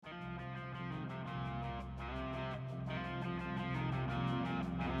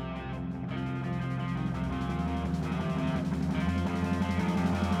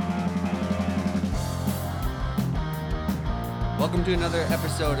Welcome to another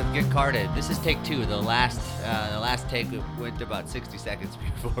episode of Get Carded. This is take two. The last take went about 60 seconds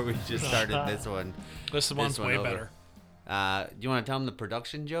before we just started this one. This one's way over. better. Do you want to tell them the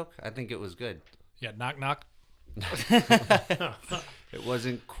production joke? I think it was good. Yeah, knock knock. It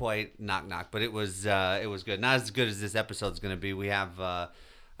wasn't quite knock knock, but it was good. Not as good as this episode's going to be. We have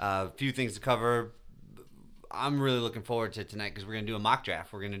a few things to cover. I'm really looking forward to tonight because we're going to do a mock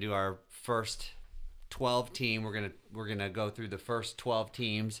draft. We're going to do our first 12 team. We're gonna go through the first 12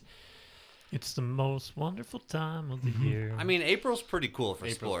 teams. It's the most wonderful time of the year. I mean, April's pretty cool for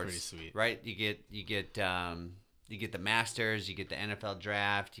April's sports, pretty sweet. right? You get the Masters, you get the NFL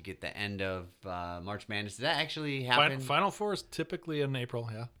draft, you get the end of March Madness. Did that actually happen? Final Four is typically in April.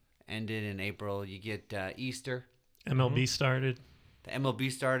 Yeah. Ended in April. You get Easter. MLB started. The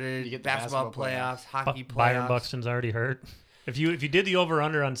MLB started. You get the basketball basketball playoffs, hockey playoffs. Byron Buxton's already hurt. If you did the over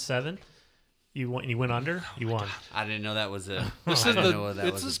under on 7, you went under. You won. I didn't know that was a. This I is didn't know that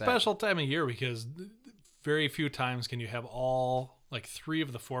it's was a bet. special time of year because very few times can you have all like 3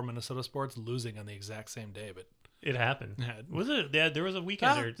 of the 4 Minnesota sports losing on the exact same day. But It happened. Yeah. Was it? Yeah, there was a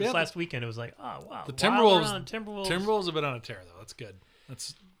weekend there. This yeah. last weekend, it was like, oh wow. the Wild Timberwolves run, Timberwolves have been on a tear though. That's good.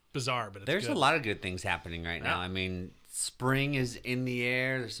 That's bizarre, but it's There's good. a lot of good things happening right now. Yeah. I mean, spring is in the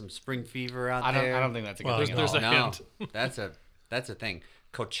air. There's some spring fever out I there. don't think that's a good Well, thing. there's at a all. hint. That's a thing.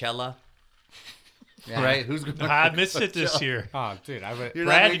 Coachella, Yeah. right? Who's going? I missed it this year. Oh, dude, I would. You're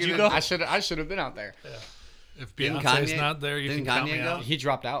not Brad, did making you it- go? I should have been out there. If Didn't Beyonce's Kanye- not there, you didn't can count Kanye me go? out. He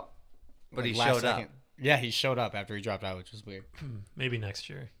dropped out, But he last showed up. second. Yeah, he showed up after he dropped out, which was weird. Maybe next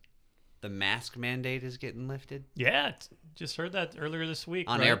year. The mask mandate is getting lifted Yeah, just heard that earlier this week.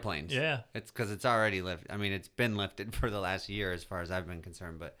 on right? airplanes. Yeah. It's because it's already lifted. I mean, it's been lifted for the last year, as far as I've been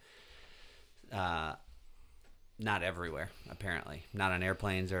concerned, but not everywhere. Apparently, not on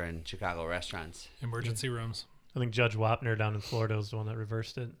airplanes or in Chicago restaurants. Emergency rooms. I think Judge Wapner down in Florida was the one that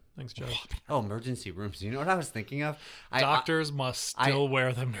reversed it. Thanks, Judge. Oh, emergency rooms. You know what I was thinking of? Doctors must still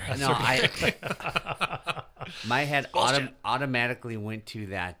wear them. No, my head automatically went to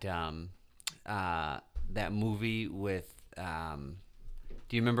that that movie with.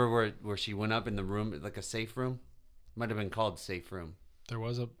 Do you remember where she went up in the room, like a safe room? Might have been called Safe Room. There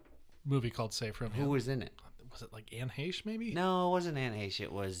was a movie called Safe Room. Who was in it? Was it like Anne Heche maybe? No, it wasn't Anne Heche.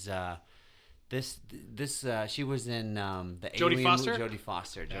 It was this. She was in the Jodie Alien Foster? Jodie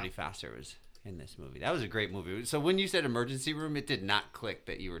Foster. Jodie Foster was in this movie. That was a great movie. So when you said emergency room, it did not click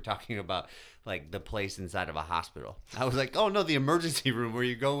that you were talking about like the place inside of a hospital. I was like, oh no, the emergency room where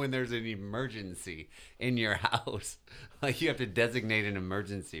you go when there's an emergency in your house. Like you have to designate an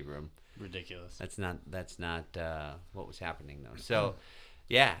emergency room. Ridiculous. That's not what was happening though. So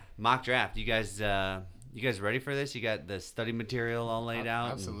yeah, mock draft. You guys ready for this? You got the study material all laid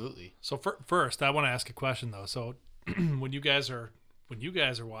out? Absolutely. So first, I want to ask a question though. So when you guys are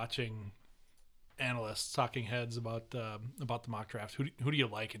watching analysts, talking heads about the mock draft, who do you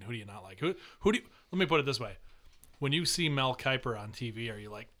like and who do you not like? Who do you, let me put it this way: when you see Mel Kiper on TV, are you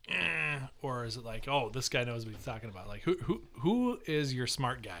like, or is it like, oh, this guy knows what he's talking about? Like who is your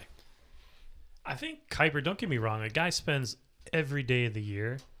smart guy? I think Kuiper, don't get me wrong, a guy spends every day of the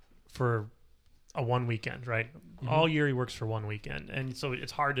year for a one weekend, right? Mm-hmm. All year he works for one weekend. And so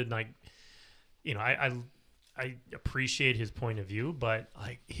it's hard to like, you know, I appreciate his point of view, but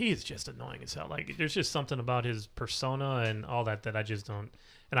like he's just annoying as hell. Like there's just something about his persona and all that I just don't.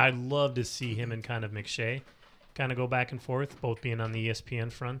 And I'd love to see him and kind of McShay kind of go back and forth, both being on the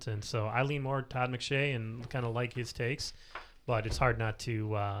ESPN front. And so I lean more Todd McShay and kind of like his takes. But it's hard not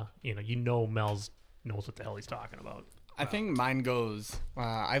to, Mel's knows what the hell he's talking about. I think mine goes.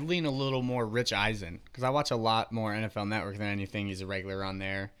 I lean a little more Rich Eisen because I watch a lot more NFL Network than anything. He's a regular on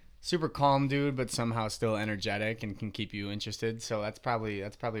there. Super calm dude, but somehow still energetic and can keep you interested. So that's probably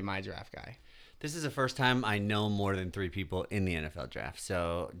my draft guy. This is the first time I know more than 3 people in the NFL draft.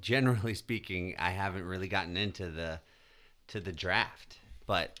 So generally speaking, I haven't really gotten into the draft.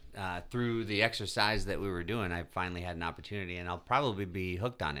 But through the exercise that we were doing, I finally had an opportunity, and I'll probably be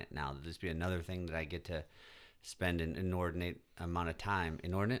hooked on it now. There'll just be another thing that I get to spend an inordinate amount of time.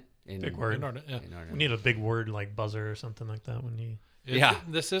 Inordinate? Big word. Inordinate, yeah. We need a big word like buzzer or something like that when you. Yeah.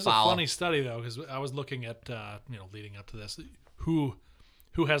 This is Foul. a funny study though, because I was looking at leading up to this, who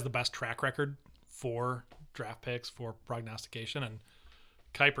has the best track record for draft picks for prognostication, and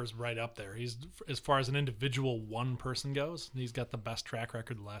Kuiper's right up there. He's, as far as an individual one person goes, he's got the best track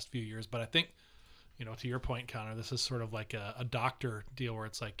record the last few years. But I think, to your point, Connor, this is sort of like a doctor deal where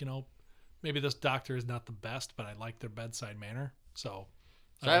it's like, maybe this doctor is not the best, but I like their bedside manner. So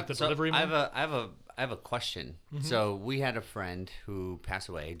I like the delivery. I have a question. Mm-hmm. So we had a friend who passed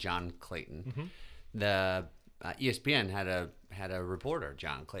away, John Clayton. Mm-hmm. The ESPN had had a reporter,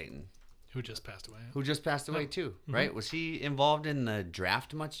 John Clayton, Who just passed away. who just passed away too, right? Was he involved in the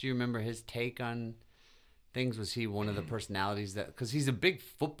draft much? Do you remember his take on things? Was he one of the personalities that, because he's a big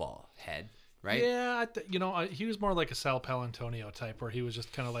football head, right? Yeah, he was more like a Sal Palantonio type, where he was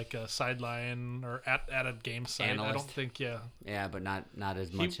just kind of like a sideline or at a game site. I Analyst. don't think, Yeah, but not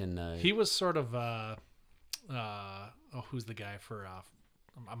as much in the. He was sort of, who's the guy for?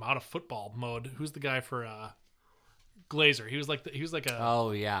 I'm out of football mode. Who's the guy for Glazer? He was like a.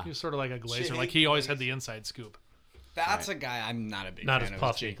 Oh yeah. He was sort of like a Glazer. Jake Like he always had the inside scoop. That's a guy I'm not a big Not fan as of.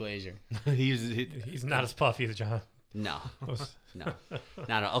 puffy. Jake Glazer. He's not as puffy as John. No,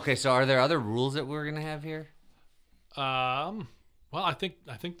 not okay. So are there other rules that we're gonna have here? Well, I think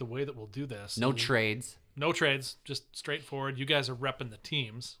the way that we'll do this. No trades. No trades. Just straightforward. You guys are repping the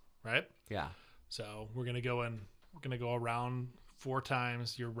teams, right? Yeah. So we're gonna go around 4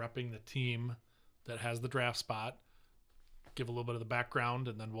 times. You're repping the team that has the draft spot. Give a little bit of the background,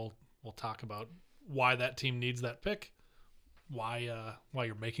 and then we'll talk about why that team needs that pick, why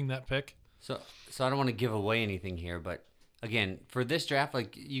you're making that pick. So I don't want to give away anything here, but again, for this draft,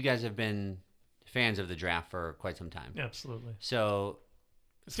 like you guys have been fans of the draft for quite some time. Absolutely. So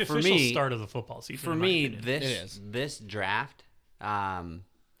It's the For official me- start of the football season. for in my me, opinion. It is. this draft,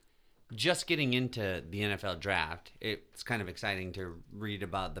 just getting into the NFL draft, it's kind of exciting to read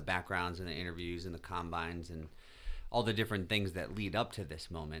about the backgrounds and the interviews and the combines and all the different things that lead up to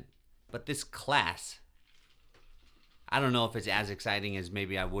this moment. But this class, I don't know if it's as exciting as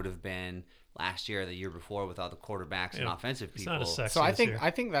maybe I would have been last year or the year before with all the quarterbacks and Yeah. offensive It's people. not as sexy So I this think year.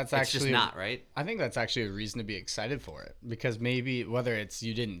 I think that's It's actually just not, right? I think that's actually a reason to be excited for it, because maybe whether it's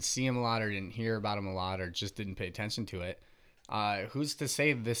you didn't see him a lot or didn't hear about him a lot or just didn't pay attention to it, who's to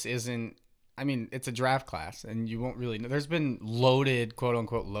say this isn't? I mean, it's a draft class, and you won't really know. There's been loaded, quote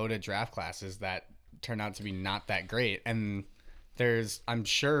unquote, loaded draft classes that turn out to be not that great, and I'm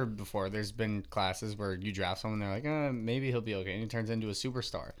sure before there's been classes where you draft someone, they're like, maybe he'll be okay, and he turns into a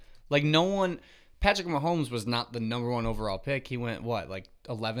superstar. Like Patrick Mahomes was not the number 1 overall pick. He went, like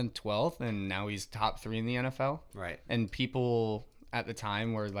 11th, 12th, and now he's top 3 in the NFL. Right. And people at the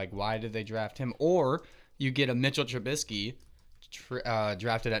time were like, why did they draft him? Or you get a Mitchell Trubisky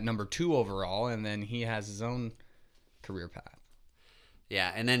drafted at number 2 overall, and then he has his own career path.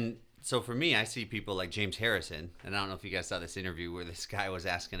 Yeah, and then so for me, I see people like James Harrison, and I don't know if you guys saw this interview where this guy was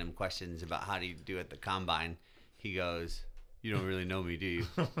asking him questions about how do you do at the combine. He goes, "You don't really know me, do you?"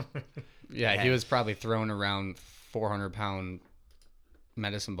 Yeah, he was probably throwing around 400-pound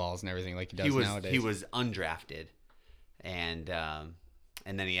medicine balls and everything like he does nowadays. He was undrafted,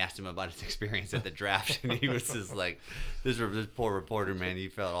 and then he asked him about his experience at the draft, and he was just like, this poor reporter, man, he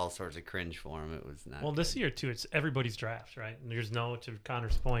felt all sorts of cringe for him. It was not. Well, this year too, it's everybody's draft, right? And there's no, to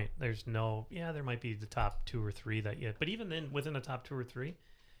Connor's point, there's no. Yeah, there might be the top 2 or 3 that yet, but even then, within the top 2 or 3,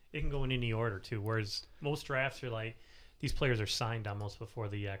 it can go in any order too. Whereas most drafts are like, these players are signed almost before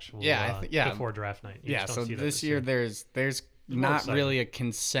the actual before draft night. You just don't So see that this year there's more not exciting. really a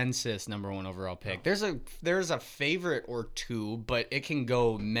consensus number 1 overall pick. There's a favorite or 2, but it can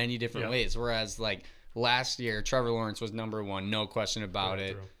go many different Yeah. ways. Whereas like last year, Trevor Lawrence was number 1, no question about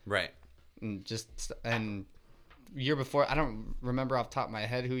it. right. And year before, I don't remember off the top of my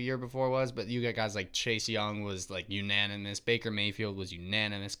head who year before was, but you got guys like Chase Young was like unanimous, Baker Mayfield was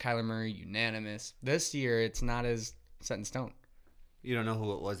unanimous, Kyler Murray unanimous. This year, it's not as set in stone. You don't know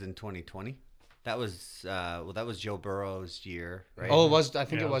who it was in 2020? That was that was Joe Burrow's year, right? Oh, it was. I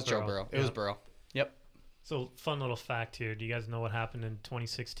think Yeah, it was Joe Burrow. Burrow. It was Burrow. Yep. So, fun little fact here. Do you guys know what happened in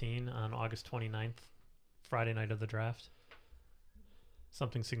 2016 on August 29th, Friday night of the draft?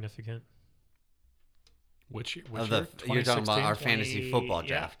 Something significant. Which year? You're talking about our 2016? fantasy football Yeah,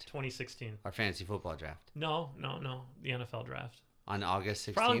 draft. 2016. Our fantasy football draft No. The NFL draft. on August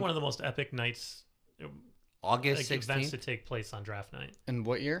 16th. Probably one of the most epic nights, August like, events 16th. to take place on draft night. And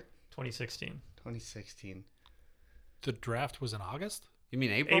what year? 2016. 2016. The draft was in August. You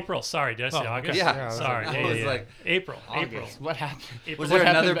mean April? April. Sorry, did I say Oh, okay. August? Yeah. Sorry. I Yeah, was yeah, like, April. August. What happened? April. Was What there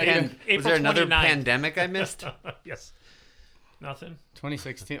another happened back was there another 29th. pandemic I missed? Yes. Nothing.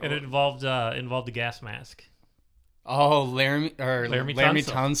 2016. And it involved the gas mask. Oh, Laramie Tunsil.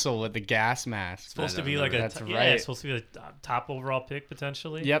 Tunsil with the gas mask. Supposed to don't be like remember a that. That's yeah, right. it's supposed to be the top overall pick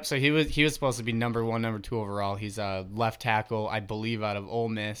potentially. Yep. So he was supposed to be number 1, number 2 overall. He's a left tackle, I believe, out of Ole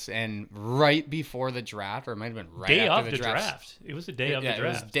Miss. And right before the draft, or it might have been right Day after of the the draft. It was the day of the It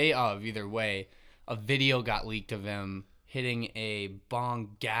was draft. day of. Either way, a video got leaked of him hitting a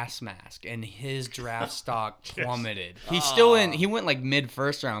bong gas mask, and his draft stock plummeted. He's still in. He went like mid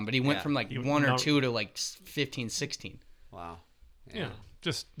first round, but he went Yeah. from like He- 1 or no- 2 to like 15, 16. Wow. Yeah.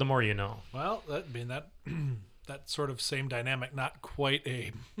 Just the more you know. Well, that that sort of same dynamic, not quite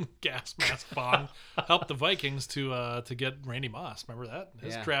a gas mask bomb, helped the Vikings to get Randy Moss. Remember that?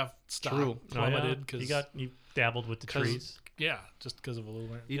 His Yeah. draft stock True. plummeted because you dabbled with the trees. yeah, just because of a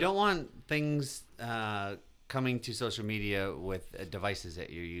little. You don't want things coming to social media with devices that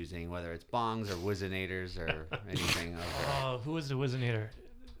you're using, whether it's bongs or Wizenators or anything like that. Oh, who was the Wizinator?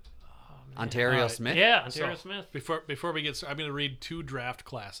 Ontario All right. Smith? Yeah, Ontario So, Smith. Before we get started, I'm going to read 2 draft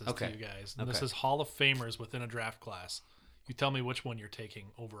classes Okay. to you guys. And this Okay. is Hall of Famers within a draft class. You tell me which one you're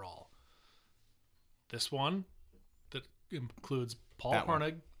taking overall. This one that includes Paul That one.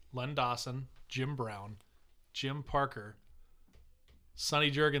 Hornig, Len Dawson, Jim Brown, Jim Parker, Sonny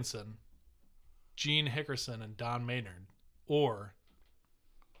Jurgensen, Gene Hickerson, and Don Maynard. Or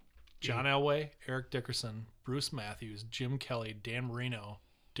John Elway, Eric Dickerson, Bruce Matthews, Jim Kelly, Dan Marino,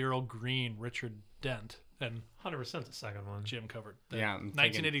 Darryl Green, Richard Dent, and 100% the second one. Jim covered. Yeah, I'm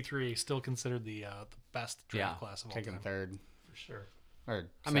 1983 still considered the best draft Yeah. class of all Taking time. third. For sure. Or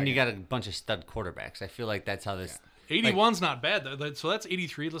I mean, you second. got a bunch of stud quarterbacks. I feel like that's how this. 81's not bad though. So that's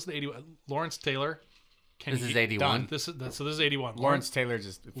 83. Listen to 81. Lawrence Taylor. Kenny This is E- 81. This is 81. Lawrence Taylor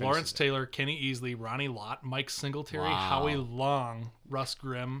just finishes Lawrence it. Taylor, Kenny Easley, Ronnie Lott, Mike Singletary, Wow. Howie Long, Russ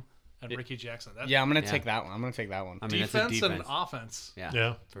Grimm, and Ricky Jackson. That's Yeah, I'm gonna Yeah. take that one. I'm gonna take that one. I mean, defense, it's a defense. and offense. Yeah,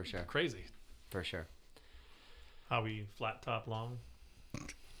 Yeah. for sure. Crazy. For sure. Howie flat top long.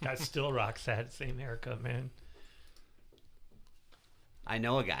 Guy still rocks that same haircut, man. I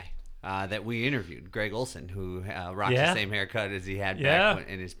know a guy that we interviewed, Greg Olson, who rocked Yeah. the same haircut as he had Yeah. back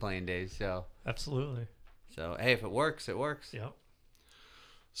in his playing days. Absolutely. So hey, if it works, it works. Yep.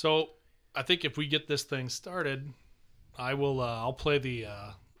 So I think if we get this thing started, I will. I'll play the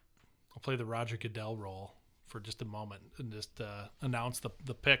Roger Goodell role for just a moment and just announce the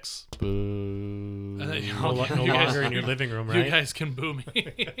picks. Boo. And then, No, no you guys- longer in your living room, You right? guys can boo me,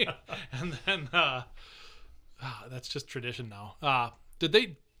 and then that's just tradition now. Did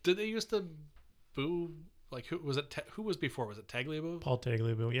they used to boo? Like who was it? Who was before? Was it Tagliabue? Paul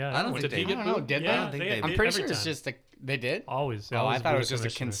Tagliabue. Yeah. I don't Did think he they. get I don't know. booed? Did Yeah, I don't think they they I'm did. pretty every sure it's time. just they did. Always. They Oh, I always thought it boo was just a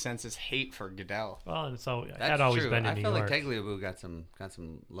commissioner. consensus hate for Goodell. Well, and so That's had always true. been in I New feel York. like Tagliabue got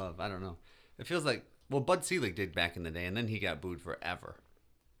some love. I don't know. It feels like Bud Selig did back in the day, and then he got booed forever.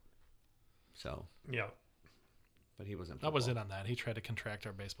 So, Yeah. but he wasn't. I was in football. on that. He tried to contract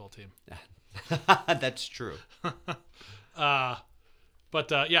our baseball team. That's true. But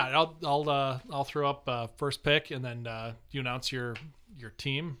yeah, I'll throw up first pick, and then you announce your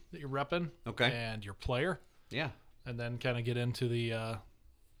team that you're repping, Okay. and your player, Yeah. and then kind of get into the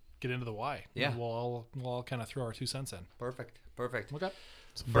why. Yeah. And we'll all kind of throw our 2 cents in. Perfect. Okay.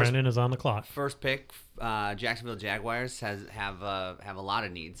 So Brandon is on the clock. First pick, Jacksonville Jaguars have a lot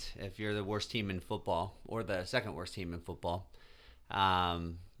of needs. If you're the worst team in football or the second worst team in football,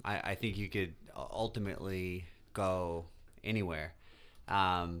 I think you could ultimately go anywhere.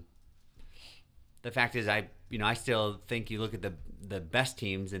 The fact is, I still think you look at the best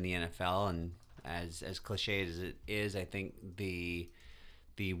teams in the NFL, and as cliched as it is, I think the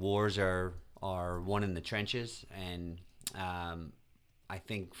wars are won in the trenches, and I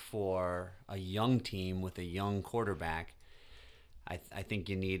think for a young team with a young quarterback, I think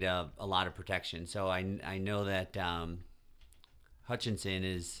you need a lot of protection. So I know that Hutchinson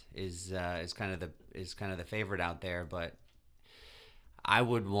is kind of the favorite out there, but I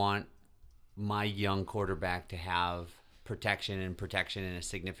would want my young quarterback to have protection in a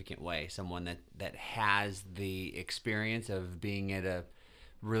significant way. Someone that has the experience of being at a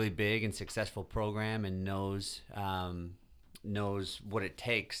really big and successful program and knows what it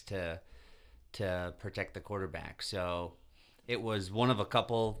takes to protect the quarterback. So it was one of a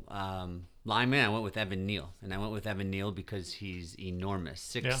couple linemen. I went with Evan Neal, and I went with Evan Neal because he's enormous,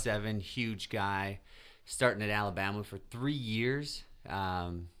 6'7", huge guy, starting at Alabama for 3 years.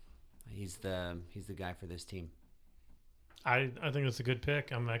 He's the guy for this team. I think it's a good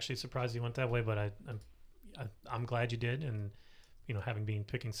pick. I'm actually surprised you went that way, but I'm glad you did, and having been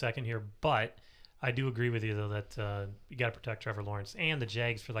picking second here, but I do agree with you though that you got to protect Trevor Lawrence, and the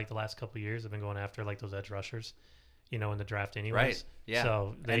Jags for like the last couple of years have been going after like those edge rushers, in the draft anyways. Right. Yeah.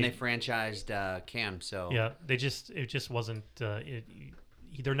 So and they franchised Cam. So yeah, it just wasn't.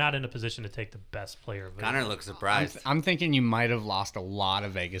 They're not in a position to take the best player available. Connor looks surprised. I'm thinking you might have lost a lot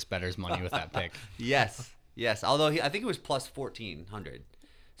of Vegas bettors money with that pick. Yes. Although I think it was plus 1,400,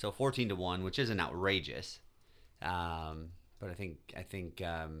 so 14-1, which isn't outrageous. But I think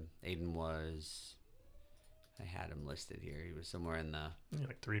Aiden was. I had him listed here. He was somewhere in the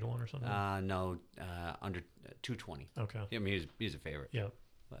like 3-1 or something. under 220. Okay. I mean, he's a favorite. Yeah.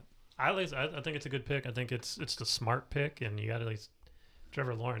 But I think it's a good pick. I think it's the smart pick, and you got to at least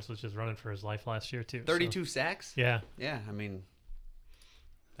Trevor Lawrence was just running for his life last year too. so- 32 sacks. Yeah. Yeah, I mean,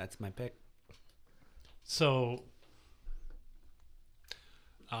 that's my pick. So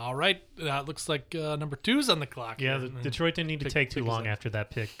All right. Looks like number 2's on the clock. yeah, here. Detroit didn't need to take too pick is long up. after that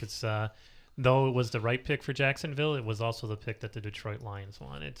pick because though it was the right pick for Jacksonville, it was also the pick that the Detroit Lions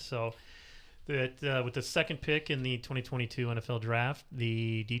wanted. So that with the second pick in the 2022 NFL Draft,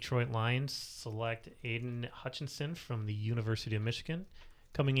 the Detroit Lions select Aiden Hutchinson from the University of Michigan,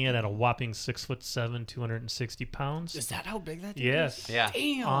 coming in at a whopping 6'7", 260 pounds. Is that how big that dude Yes. is? Yeah.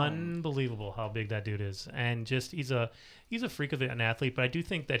 Damn. Unbelievable how big that dude is, and just he's a freak of an athlete. But I do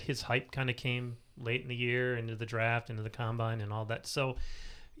think that his hype kind of came late in the year, into the draft, into the combine, and all that. So,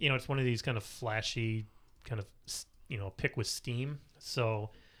 it's one of these kind of flashy, kind of pick with steam.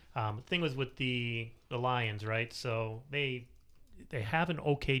 So, the thing was with the Lions, right? So they have an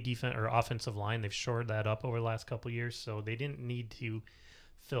okay defense or offensive line. They've shored that up over the last couple of years, so they didn't need to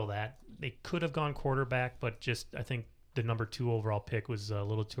fill that. They could have gone quarterback, but just I think the number 2 overall pick was a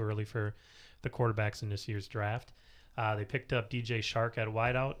little too early for the quarterbacks in this year's draft. They picked up DJ Shark at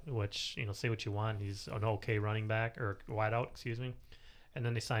wideout, which, say what you want. He's an okay running back or wideout, excuse me. And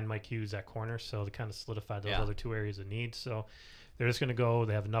then they signed Mike Hughes at corner, so they kind of solidified those other 2 areas of need. So they're just going to go.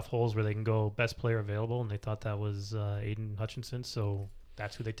 They have enough holes where they can go best player available, and they thought that was Aiden Hutchinson. So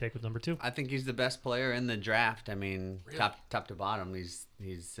that's who they take with number 2. I think he's the best player in the draft. I mean, top to bottom, he's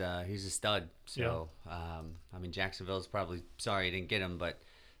a stud. So, I mean, Jacksonville's probably sorry he didn't get him, but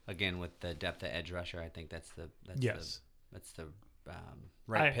again, with the depth of edge rusher, I think that's the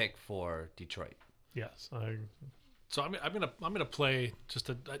right pick for Detroit. Yes. So I'm gonna play just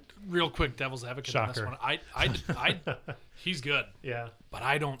a real quick devil's advocate Shocker. on this one. I he's good, Yeah. but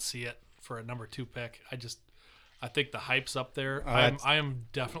I don't see it for a number 2 pick. I think the hype's up there. that's- I am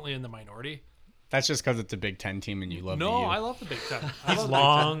definitely in the minority. That's just because it's a Big Ten team and you love No, the U. I love the Big Ten. I He's love the Big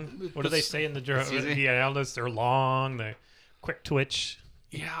long. Ten. What do they say in the analysts? They're long. They're quick twitch.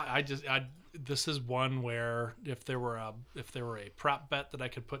 Yeah, this is one where if there were a prop bet that I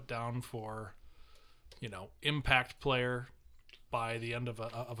could put down for, impact player by the end of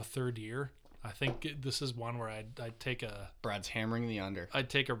a third year, I think this is one where I'd take a Brad's hammering the under. I'd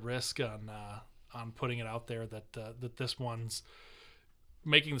take a risk on putting it out there that this one's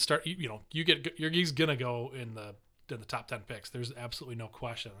making the start. He's gonna go in the top 10 picks. There's absolutely no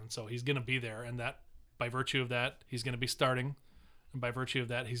question, and so he's gonna be there, and that by virtue of that he's gonna be starting. And by virtue of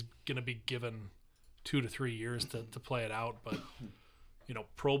that, he's going to be given 2 to 3 years to play it out. But,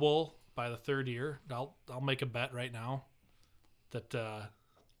 Pro Bowl by the third year, I'll make a bet right now that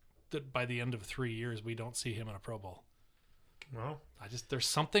by the end of 3 years, we don't see him in a Pro Bowl. Well, There's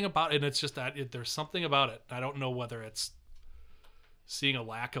something about it, and it's just that there's something about it. I don't know whether it's seeing a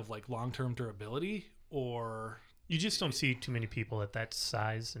lack of long-term durability or... you just don't see too many people at that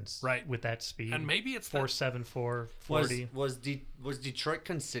size and Right. with that speed. And maybe it's that 4.74, 40. Was Detroit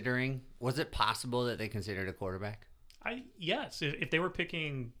considering? Was it possible that they considered a quarterback? Yes, if they were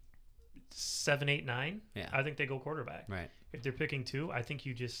picking 7, 8, 9, Yeah. I think they go quarterback. Right. If they're picking 2, I think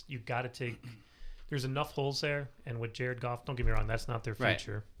you got to take. There's enough holes there, and with Jared Goff, don't get me wrong, that's not their Right,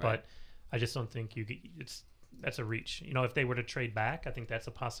 future, right. but I just don't think that's a reach. If they were to trade back, I think that's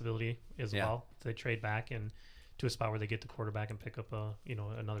a possibility as Yeah. well. If they trade back and to a spot where they get the quarterback and pick up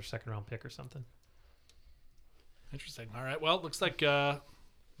another second round pick or something. Interesting. All right. Well, it looks like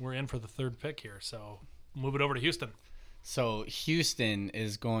we're in for the third pick here. So move it over to Houston. So Houston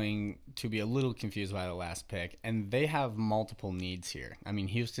is going to be a little confused by the last pick, and they have multiple needs here. I mean,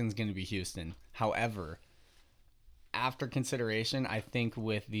 Houston's going to be Houston. However, after consideration, I think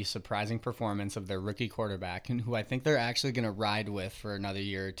with the surprising performance of their rookie quarterback, and who I think they're actually going to ride with for another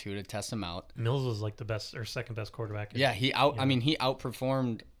year or two to test him out. Mills was like the best or second best quarterback. Yeah, he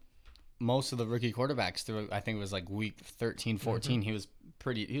outperformed most of the rookie quarterbacks through. I think it was like week 13, 14. He was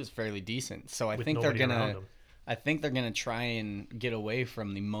fairly decent. So I With think they're nobody around gonna. him. I think they're going to try and get away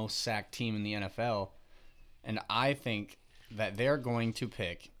from the most sacked team in the NFL. And I think that they're going to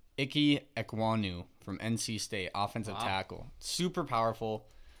pick Ike Ekwonu from NC State, offensive tackle. Super powerful.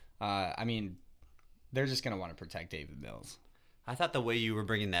 I mean, they're just going to want to protect David Mills. I thought the way you were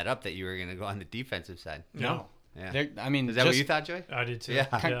bringing that up that you were going to go on the defensive side. No. Yeah. Is Is that what you thought, Joey? I did too. Yeah.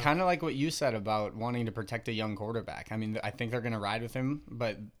 Kind of like what you said about wanting to protect a young quarterback. I mean, I think they're going to ride with him,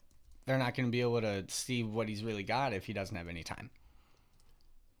 but they're not going to be able to see what he's really got if he doesn't have any time.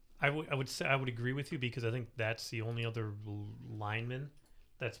 I would say I would agree with you because I think that's the only other lineman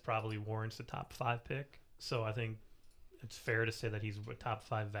that's probably warrants the top 5 pick. So I think it's fair to say that he's a top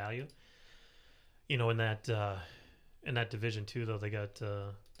 5 value. In that in that division too, though, they got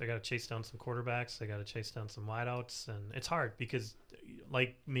to chase down some quarterbacks. They got to chase down some wideouts, and it's hard because,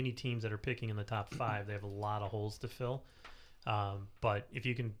 like many teams that are picking in the top 5, they have a lot of holes to fill. But if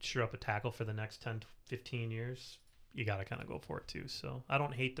you can sure up a tackle for the next 10 to 15 years, you got to kind of go for it too. So I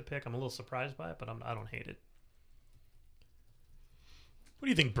don't hate the pick. I'm a little surprised by it, but I don't hate it. What do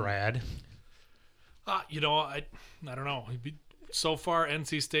you think, Brad? I don't know. So far,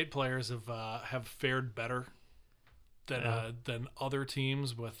 NC State players have fared better than other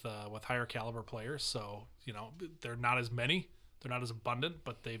teams with higher caliber players. So they're not as many, they're not as abundant,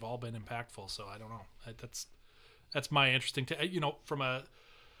 but they've all been impactful. So I don't know. That's my interesting. From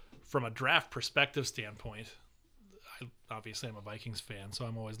a draft perspective standpoint, obviously I'm a Vikings fan, so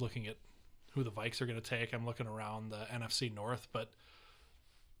I'm always looking at who the Vikes are going to take. I'm looking around the NFC North, but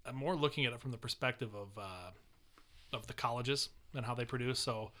I'm more looking at it from the perspective of the colleges and how they produce.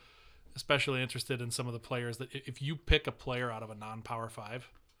 So especially interested in some of the players that if you pick a player out of a non-Power 5,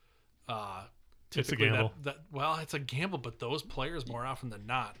 typically it's a gamble. It's a gamble, but those players more often than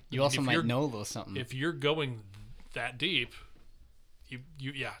not. You also might know a little something. If you're going that deep, to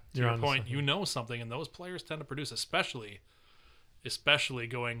your point, you know something, and those players tend to produce, especially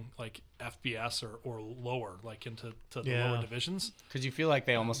going like FBS or lower, like into the lower divisions. Because you feel like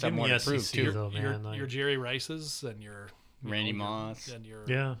they almost have Give more me to prove SEC too. though, man. Your Jerry Rices and your Randy Moss. and your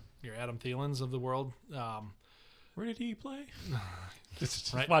Adam Thielens of the world. Where did he play?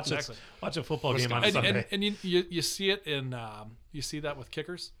 Just Right, watch exactly. watch a football game on Sunday. And you see it in you see that with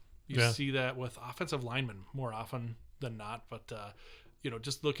kickers. You see that with offensive linemen more often than not. But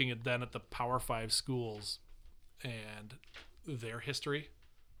just looking at the Power 5 schools and their history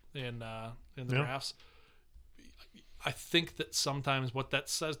in the drafts, I think that sometimes what that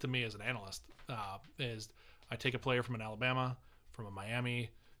says to me as an analyst is I take a player from an Alabama, from a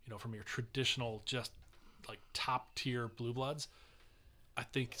Miami, from your traditional just like top tier blue bloods. I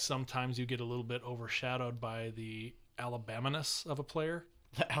think sometimes you get a little bit overshadowed by the Alabama-ness of a player.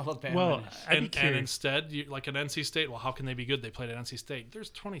 The Alabama. Well, And instead, like an NC State, well, how can they be good? They played at NC State. There's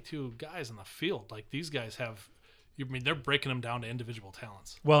 22 guys in the field. Like these guys have, they're breaking them down to individual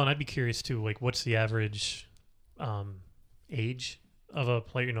talents. Well, and I'd be curious too. Like, what's the average age of a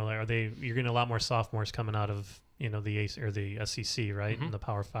player? You're getting a lot more sophomores coming out of the ACE or the SEC, right? Mm-hmm. And the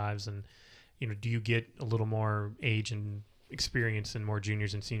Power 5s, and do you get a little more age and experience and more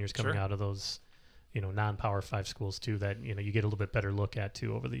juniors and seniors coming out of those non-Power 5 schools too, that you get a little bit better look at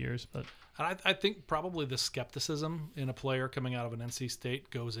too over the years? But I think probably the skepticism in a player coming out of an NC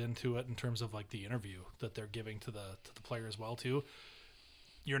State goes into it in terms of like the interview that they're giving to the player as well too.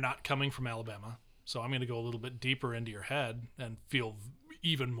 You're not coming from Alabama, so I'm going to go a little bit deeper into your head and feel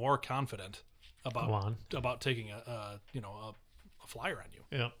even more confident about taking a flyer on you.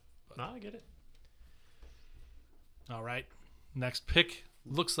 Yeah, no, I get it. All right, next pick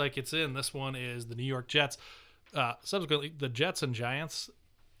looks like it's in. This one is the New York Jets. Subsequently, the Jets and Giants,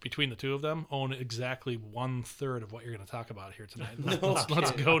 between the two of them, own exactly 1/3 of what you're going to talk about here tonight. Let's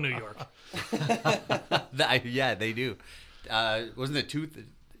go, New York. Yeah, they do. Wasn't it two?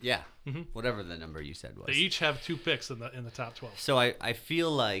 Whatever the number you said was. They each have 2 picks in the top 12. So I feel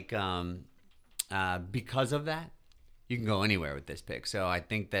like because of that, you can go anywhere with this pick. So I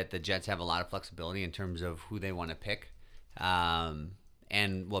think that the Jets have a lot of flexibility in terms of who they want to pick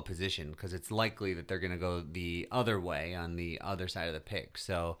and what position, because it's likely that they're going to go the other way on the other side of the pick.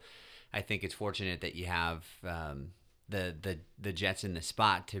 So I think it's fortunate that you have the Jets in the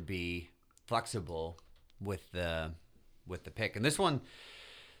spot to be flexible with the pick. And this one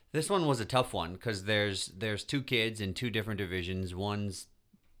was a tough one because there's 2 kids in 2 different divisions. One's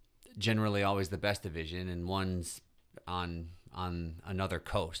generally always the best division, and one's on another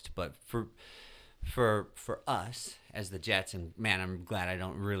coast. But for us as the Jets, and man, I'm glad I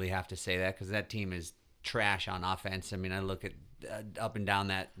don't really have to say that because that team is trash on offense. I mean, I look at up and down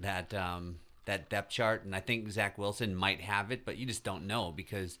that depth chart, and I think Zach Wilson might have it, but you just don't know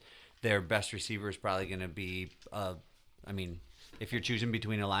because their best receiver is probably going to be. If you're choosing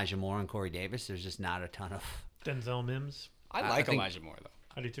between Elijah Moore and Corey Davis, there's just not a ton of Denzel Mims. I think Elijah Moore though.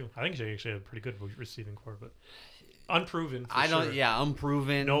 I do too. I think he actually had a pretty good receiving core, but unproven.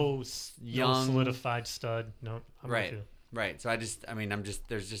 Unproven. No young, solidified stud. No, I'm right, with you. right. So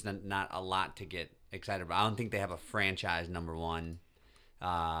there's just not a lot to get excited about. I don't think they have a franchise number 1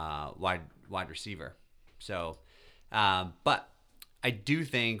 wide receiver. So, but I do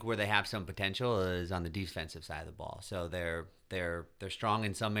think where they have some potential is on the defensive side of the ball. So they're strong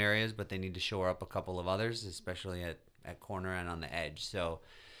in some areas, but they need to shore up a couple of others, especially at corner and on the edge. So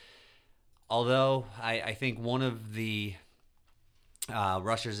although I think one of the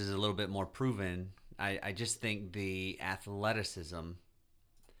rushers is a little bit more proven, I just think the athleticism.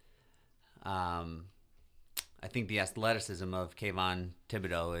 I think the athleticism of Kayvon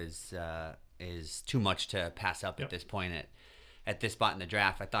Thibodeau is too much to pass up at this point at this spot in the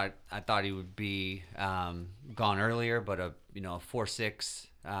draft. I thought he would be gone earlier, but a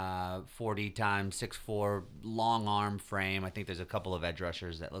 4'6", 40 times 6'4", long arm frame. I think there's a couple of edge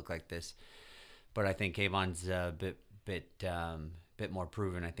rushers that look like this, but I think Kayvon's a bit more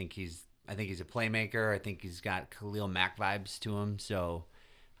proven. I think he's a playmaker. I think he's got Khalil Mack vibes to him. So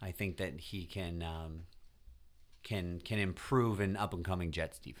I think that he can improve an up and coming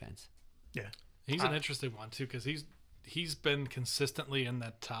Jets defense. Yeah, he's an interesting one too because he's been consistently in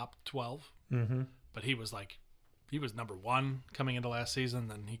that top 12. Mm-hmm. But he was number 1 coming into last season.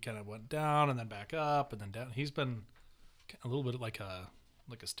 Then he kind of went down and then back up and then down. He's been a little bit like a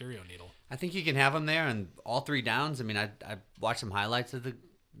stereo needle. I think you can have him there on all 3 downs. I mean, I watched some highlights of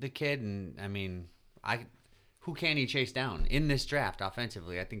the kid, and I mean, who can he chase down in this draft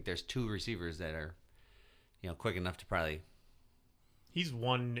offensively? I think there's 2 receivers that are, quick enough to probably. He's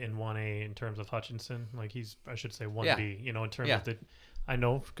 1 in 1A in terms of Hutchinson. Like I should say 1B. In terms of the, I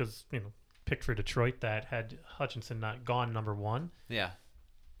know because picked for Detroit that had Hutchinson not gone number 1. Yeah.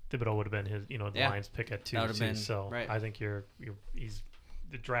 Thibodeau would have been his, the Lions pick at 2 That would have been, so right. I think he's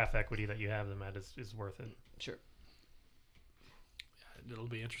the draft equity that you have them at is worth it. Sure. It'll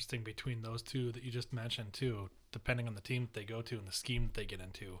be interesting between those 2 that you just mentioned too, depending on the team that they go to and the scheme that they get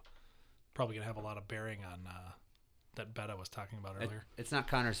into. Probably going to have a lot of bearing on that bet I was talking about earlier. It's not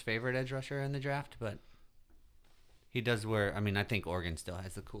Connor's favorite edge rusher in the draft, but he does wear. I mean, I think Oregon still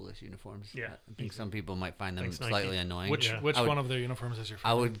has the coolest uniforms. Yeah. I think some people might find them Thanks, slightly Nike. annoying. Which one of their uniforms is your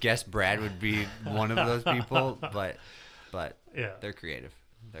favorite? I would guess Brad would be one of those people, but Yeah. they're creative.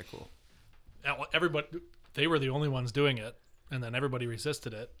 They're cool. Everybody, they were the only ones doing it, and then everybody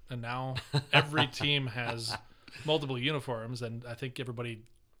resisted it, and now every team has multiple uniforms, and I think everybody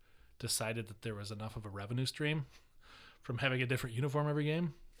decided that there was enough of a revenue stream from having a different uniform every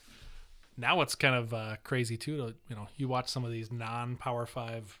game. Now it's kind of crazy too. You watch some of these non-Power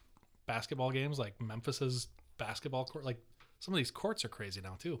 5 basketball games, like Memphis's basketball court. Like some of these courts are crazy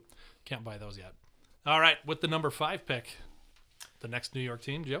now too. Can't buy those yet. All right, with the number 5 pick, the next New York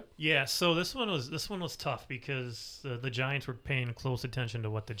team, Joe. Yeah, so this one was tough because the Giants were paying close attention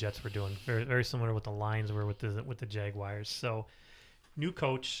to what the Jets were doing. Very, very similar to what the Lions were with the Jaguars. So new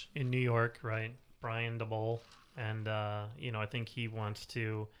coach in New York, right? Brian Daboll, and I think he wants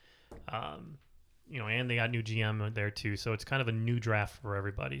to, and they got new GM there too. So it's kind of a new draft for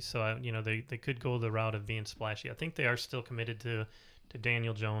everybody. So they could go the route of being splashy. I think they are still committed to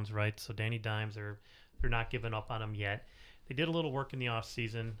Daniel Jones, right? So Danny Dimes, they're not giving up on him yet. They did a little work in the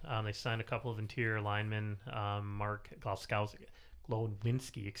offseason. They signed a couple of interior linemen, Mark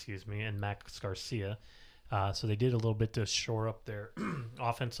Glowinski, and Max Garcia. So they did a little bit to shore up their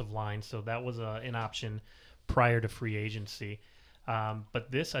offensive line. So that was an option prior to free agency. But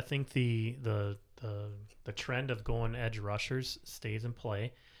this, I think the trend of going edge rushers stays in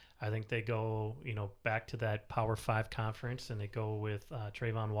play. I think they go, back to that Power 5 conference, and they go with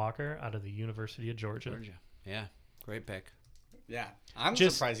Trayvon Walker out of the University of Georgia. Yeah, great pick. Yeah, I'm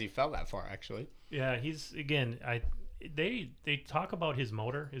surprised he fell that far, actually. Yeah, he's they talk about his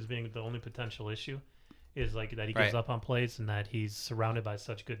motor as being the only potential issue, is like that he gives up on plays and that he's surrounded by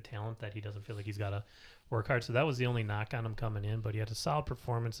such good talent that he doesn't feel like he's got to work hard. So that was the only knock on him coming in, but he had a solid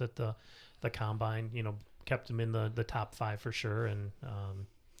performance at the combine. Kept him in the top 5 for sure, and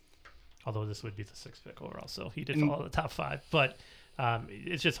although this would be the 6th pick overall, so he did fall in the top 5, but.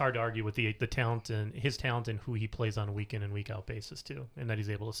 It's just hard to argue with the talent and his talent and who he plays on a week in and week out basis too, and that he's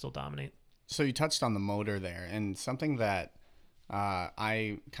able to still dominate. So you touched on the motor there, and something that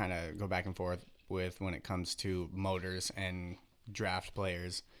I kind of go back and forth with when it comes to motors and draft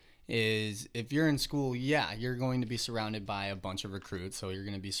players is if you're in school, you're going to be surrounded by a bunch of recruits, so you're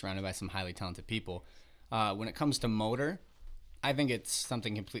going to be surrounded by some highly talented people. When it comes to motor, I think it's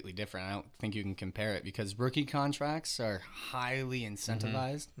something completely different. I don't think you can compare it because rookie contracts are highly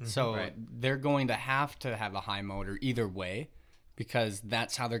incentivized. Mm-hmm. So they're going to have a high motor either way because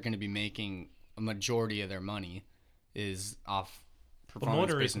that's how they're going to be making a majority of their money is off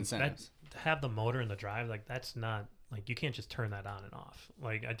performance-based incentives. To have the motor in the drive, like that's not like you can't just turn that on and off.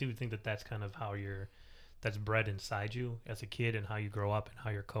 Like I do think that's kind of how that's bred inside you as a kid and how you grow up and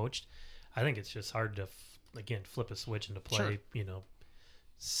how you're coached. I think it's just hard to flip a switch into play,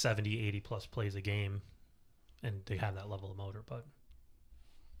 70, 80 plus plays a game and to have that level of motor. But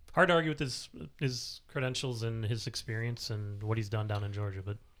hard to argue with his credentials and his experience and what he's done down in Georgia.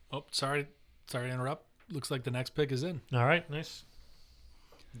 But sorry to interrupt. Looks like the next pick is in. All right, nice.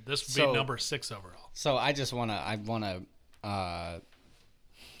 This would So- be number 6 overall. So I just want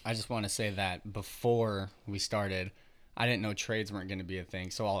to say that before we started, I didn't know trades weren't going to be a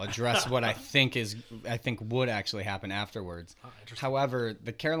thing. So I'll address what I think would actually happen afterwards. Interesting. However,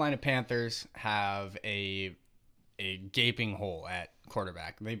 the Carolina Panthers have a gaping hole at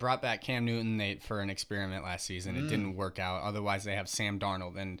quarterback. They brought back Cam Newton for an experiment last season. It didn't work out. Otherwise, they have Sam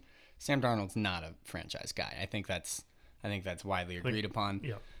Darnold, and Sam Darnold's not a franchise guy. I think that's widely agreed upon.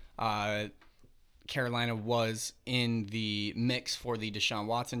 Yeah. Carolina was in the mix for the Deshaun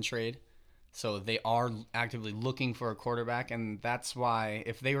Watson trade, so they are actively looking for a quarterback, and that's why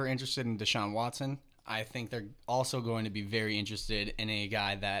if they were interested in Deshaun Watson, I think they're also going to be very interested in a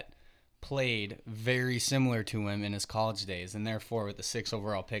guy that played very similar to him in his college days, and therefore with the 6th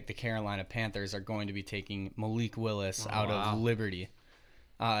overall pick, the Carolina Panthers are going to be taking Malik Willis out of Liberty.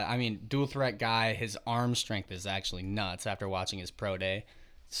 Dual threat guy. His arm strength is actually nuts after watching his pro day.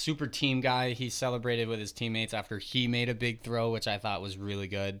 Super team guy. He celebrated with his teammates after he made a big throw, which I thought was really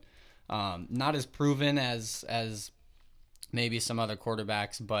good. Not as proven as maybe some other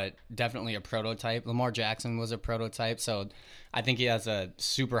quarterbacks, but definitely a prototype. Lamar Jackson was a prototype, so I think he has a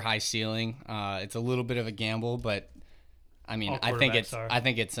super high ceiling. It's a little bit of a gamble, but I think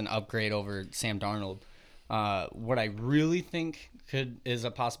it's an upgrade over Sam Darnold. What I really think is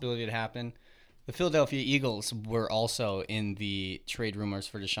a possibility to happen. The Philadelphia Eagles were also in the trade rumors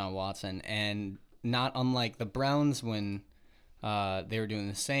for Deshaun Watson, and not unlike the Browns when they were doing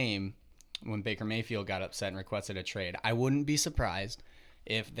the same when Baker Mayfield got upset and requested a trade. I wouldn't be surprised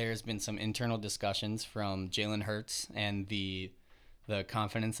if there's been some internal discussions from Jalen Hurts and the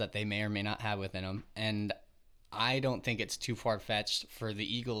confidence that they may or may not have within him. And I don't think it's too far-fetched for the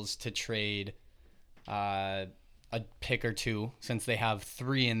Eagles to trade a pick or two, since they have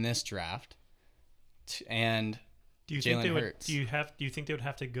 3 in this draft. And Do you think Jalen they would? Hurts. Do you think they would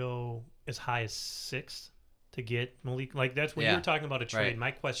have to go as high as 6th to get Malik? Like that's when you Yeah. were talking about a trade. Right.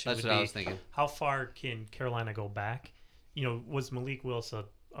 My question That's would what be, I was thinking. how far can Carolina go back? Was Malik Willis a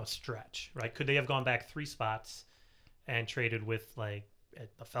stretch? Right? Could they have gone back 3 spots and traded with like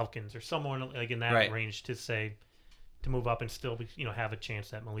at the Falcons or someone like in that Right. range to move up and still have a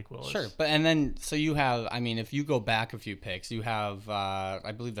chance at Malik Willis? Sure, but and then so you have, if you go back a few picks, you have,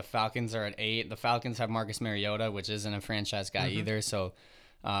 I believe the Falcons are at 8. The Falcons have Marcus Mariota, which isn't a franchise guy either. So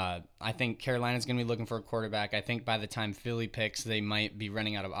I think Carolina's going to be looking for a quarterback. I think by the time Philly picks, they might be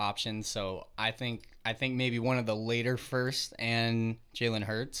running out of options. So I think maybe one of the later first and Jalen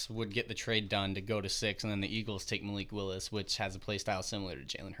Hurts would get the trade done to go to 6, and then the Eagles take Malik Willis, which has a play style similar to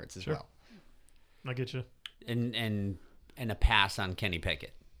Jalen Hurts as well. I get you. And a pass on Kenny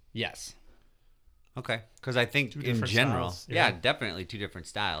Pickett. Yes. Okay, because I think Two in different general, styles, yeah, yeah. definitely 2 different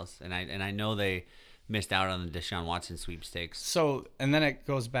styles, and I know they missed out on the Deshaun Watson sweepstakes. So, and then it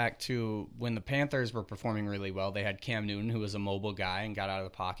goes back to when the Panthers were performing really well. They had Cam Newton, who was a mobile guy and got out of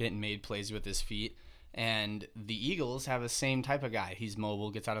the pocket and made plays with his feet. And the Eagles have the same type of guy. He's mobile,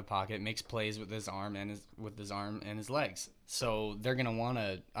 gets out of the pocket, makes plays with his arm and his legs. So they're gonna want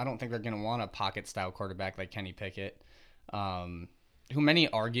to. I don't think they're gonna want a pocket style quarterback like Kenny Pickett, who many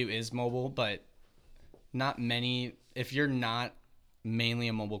argue is mobile, but not many. If you're not mainly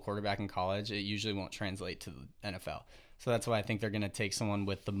a mobile quarterback in college, it usually won't translate to the NFL. So that's why I think they're going to take someone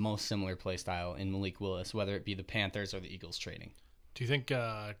with the most similar play style in Malik Willis, whether it be the Panthers or the Eagles trading. Do you think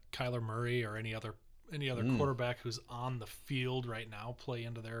Kyler Murray or any other quarterback who's on the field right now play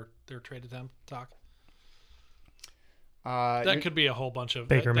into their trade attempt talk? That could be a whole bunch of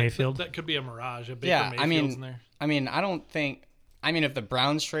Baker Mayfield. That could be a mirage. A Baker Mayfield's in there. I don't think. If the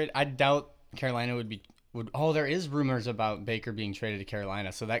Browns trade, I doubt Carolina would. Oh, there is rumors about Baker being traded to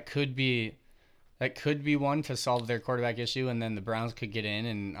Carolina, so that could be one to solve their quarterback issue, and then the Browns could get in.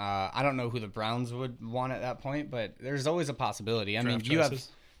 And I don't know who the Browns would want at that point, but there's always a possibility. Draft you choices.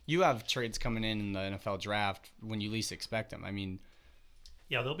 have trades coming in the NFL draft when you least expect them.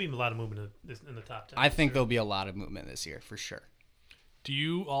 Yeah, there'll be a lot of movement in the top 10. I think there'll be a lot of movement this year for sure. Do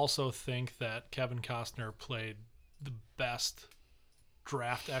you also think that Kevin Costner played the best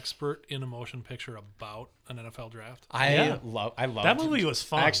draft expert in a motion picture about an NFL draft? I love that movie was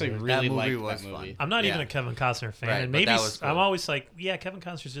fun. I actually dude. really That movie liked was that movie. fun. I'm not even Yeah. a Kevin Costner fan, Right, and but maybe that was cool. I'm always like, yeah, Kevin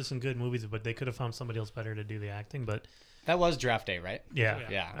Costner's just in good movies, but they could have found somebody else better to do the acting. But That was draft day, right? yeah,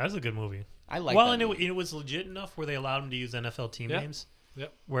 Yeah. that was a good movie. I like. Well, that and movie. it was legit enough where they allowed him to use NFL team Yeah. names,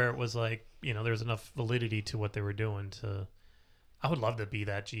 Yep. where it was like, there was enough validity to what they were doing. I would love to be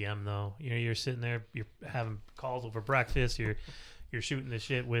that GM though. You're sitting there, you're having calls over breakfast, you're shooting the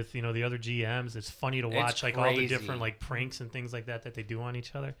shit with the other GMs. It's funny to watch like all the crazy. different like pranks and things like that they do on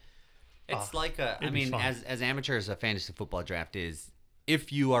each other. It's Oh, like it'd be fun. as amateur as a fantasy football draft is,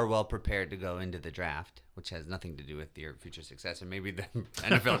 if you are well prepared to go into the draft, which has nothing to do with your future success, and maybe the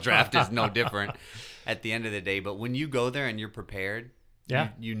NFL draft is no different at the end of the day. But when you go there and you're prepared, Yeah.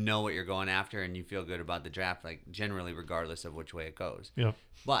 you know what you're going after, and you feel good about the draft, like generally regardless of which way it goes. Yep.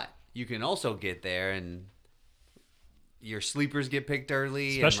 But you can also get there and your sleepers get picked early,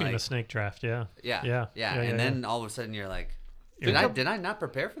 Especially and in like, the snake draft. Yeah. yeah, and then all of a sudden you're like, did I not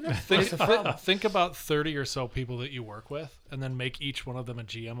prepare for this? Think about 30 or so people that you work with, and then make each one of them a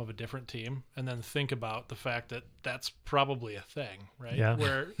GM of a different team, and then think about the fact that that's probably a thing, right? Yeah.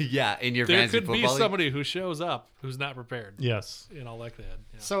 Where Yeah, in your there fantasy could be football league? somebody who shows up who's not prepared. Yes. In all likelihood.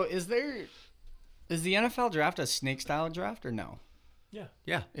 Yeah. So is the NFL draft a snake style draft or no? Yeah.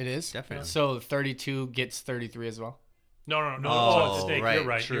 Yeah, It is definitely. So 32 gets 33 as well. No. Oh, So it's snake. right, You're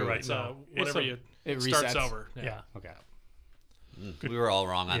right. true. You're right. It's No. whatever It's a- you It starts resets. over. Yeah. Okay. We were all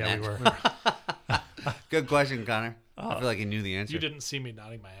wrong on Yeah, that. we were. Good question, Connor. I feel like he knew the answer. You didn't see me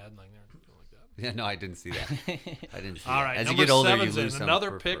nodding my head like that. Yeah, no, I didn't see that. I didn't see All that. right, As you number get older, you seven's lose in. some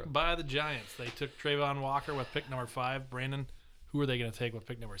Another for- pick by the Giants. They took Trayvon Walker with pick number 5. Brandon, who are they going to take with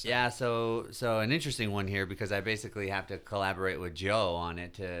pick number 7? Yeah, so an interesting one here because I basically have to collaborate with Joe on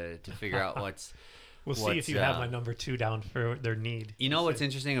it to figure out what's. We'll see what's, if you have my number 2 down for their need. You know what's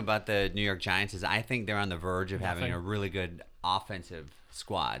interesting about the New York Giants is I think they're on the verge of having a really good offensive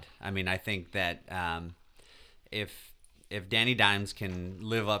squad. I mean, I think that if Danny Dimes can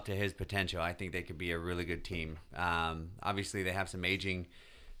live up to his potential, I think they could be a really good team. Obviously, they have some aging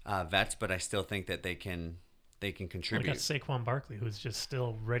vets, but I still think that they can We contribute. got Saquon Barkley, who's just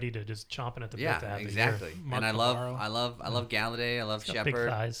still ready to just chomping at the bit to Yeah, have exactly. the year. Mark And I Navarro. love Galladay. I love He's got big Shepard.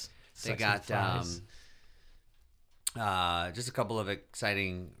 thighs. They Sexy got thighs. just a couple of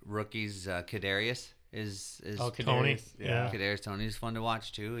exciting rookies. Kadarius is Tony. Kadarius. Yeah. Kadarius Toney is fun to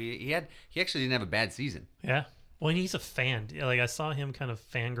watch too. He actually didn't have a bad season. Yeah. Well, and he's a fan. Yeah, like I saw him kind of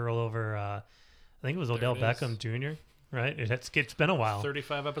fangirl over. I think it was Odell it is. Beckham Jr. Right? It's been a while.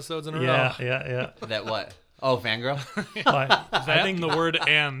 35 episodes in a Yeah, row. yeah. That what? Oh, fangirl. But I That think and the word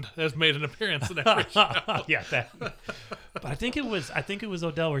 "and" has made an appearance in every show. yeah, that. But I think it was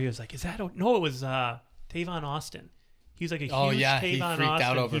Odell where he was like, "Is that no?" It was Tavon Austin. He was like a huge Oh, yeah, he Tavon freaked out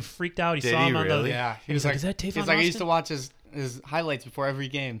Austin. over- He freaked out. He Did saw he him on really? the. Yeah, He was like, "Is that Tavon He's like, I used to Austin?" watch his highlights before every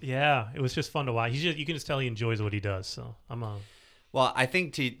game. Yeah, it was just fun to watch. You can just tell he enjoys what he does. So I'm Well, I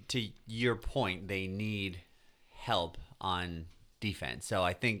think to your point, they need help on defense. So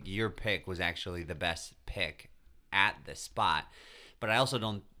I think your pick was actually the best pick at the spot. But I also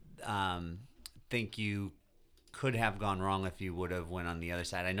don't think you could have gone wrong if you would have went on the other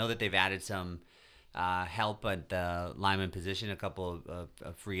side. I know that they've added some help at the lineman position, a couple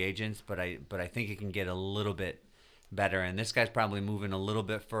of free agents, but I think it can get a little bit better. And this guy's probably moving a little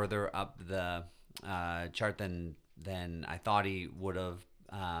bit further up the chart than I thought he would have.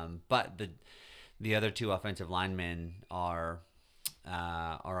 But the other two offensive linemen are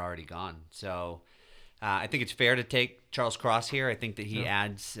already gone. So I think it's fair to take Charles Cross here. I think that he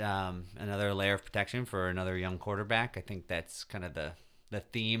adds another layer of protection for another young quarterback. I think that's kind of the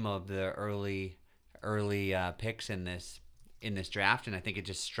theme of the early picks in this draft, and I think it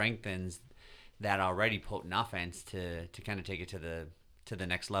just strengthens that already potent offense to kind of take it to the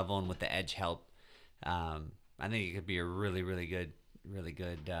next level. And with the edge help, I think it could be a really good.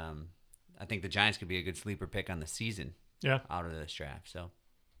 I think the Giants could be a good sleeper pick on the season. Yeah. Out of this draft.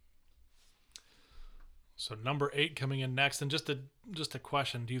 So number 8 coming in next, and just a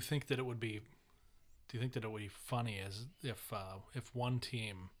question: do you think that it would be funny as if one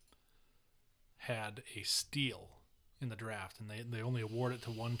team had a steal in the draft and they only award it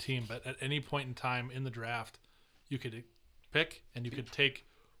to one team, but at any point in time in the draft, you could pick and you could take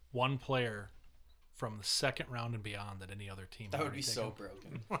one player from the second round and beyond that any other team That would already be taken? so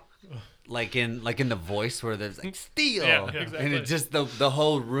broken. like in The Voice where there's like steal, Yeah, exactly. and it just the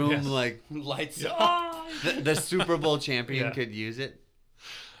whole room Yes. like Lights up. the Super Bowl champion Yeah. could use it.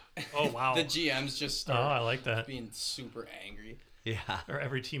 Oh wow! The GMs just Oh, start I like that. being super angry. Yeah, Or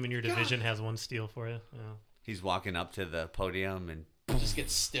every team in your division has one steal for you. Yeah. he's walking up to the podium and Just get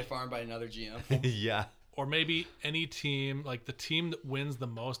stiff armed by another GM. yeah. Or maybe any team, like the team that wins the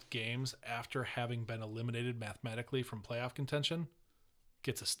most games after having been eliminated mathematically from playoff contention,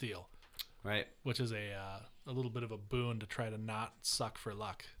 gets a steal, Right. which is a little bit of a boon to try to not suck for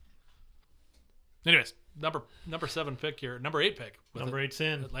luck. Anyways, number 7 pick here, number 8 pick. with Number 8's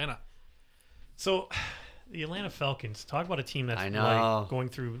in. Atlanta. So, the Atlanta Falcons. Talk about a team that's I know. like going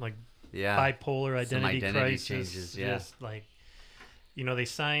through like Yeah. bipolar Some identity identity crisis. changes, yeah. Just like, they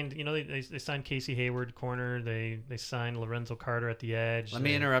signed. They signed Casey Hayward corner. They signed Lorenzo Carter at the edge. Let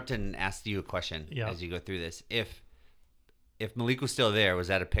me interrupt and ask you a question Yeah. as you go through this. If if Malik was still there, was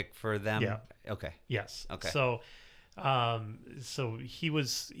that a pick for them? Yeah. Okay. Yes. Okay. So,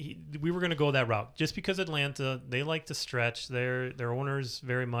 we were going to go that route just because Atlanta, they like to stretch. Their owner's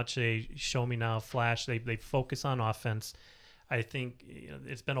very much a show me now flash. They focus on offense. I think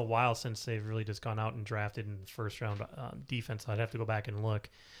it's been a while since they've really just gone out and drafted in the first round defense. I'd have to go back and look,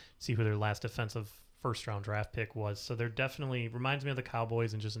 see who their last defensive first round draft pick was. So they're definitely reminds me of the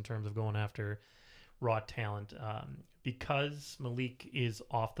Cowboys, and just in terms of going after raw talent. Because Malik is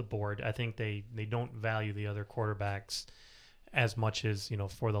off the board, I think they don't value the other quarterbacks as much as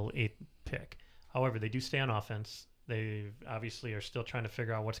for the 8th pick. However, they do stay on offense. They obviously are still trying to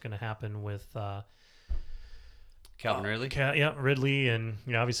figure out what's going to happen with Calvin Ridley? Ridley, and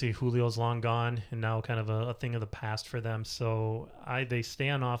obviously Julio's long gone, and now kind of a thing of the past for them. So they stay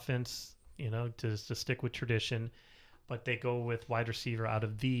on offense, to stick with tradition, but they go with wide receiver out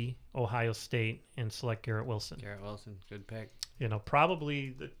of the Ohio State and select Garrett Wilson. Garrett Wilson, good pick.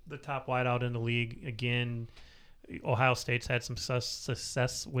 Probably the top wideout in the league. Again, Ohio State's had some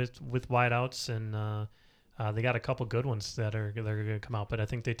success with wideouts, and they got a couple good ones that are going to come out. But I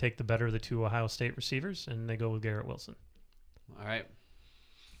think they take the better of the two Ohio State receivers, and they go with Garrett Wilson. All right.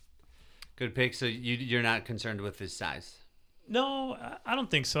 Good pick. So you're not concerned with his size? No, I don't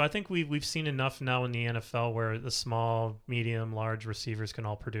think so. I think we've seen enough now in the NFL where the small, medium, large receivers can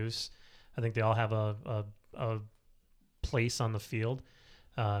all produce. I think they all have a place on the field.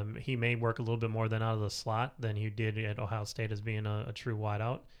 He may work a little bit more than out of the slot than he did at Ohio State as being a true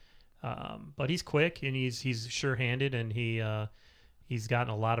wideout. But he's quick and he's sure-handed, and he's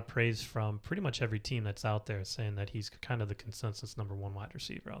gotten a lot of praise from pretty much every team that's out there, saying that he's kind of the consensus number one wide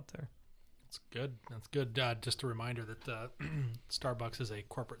receiver out there. That's good. That's good. Just a reminder that Starbucks is a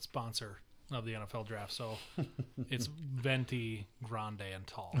corporate sponsor of the NFL draft, so it's venti, grande, and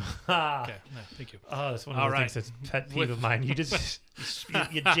tall. Okay, thank you. Oh, that's one of the things that's pet peeve of mine. You just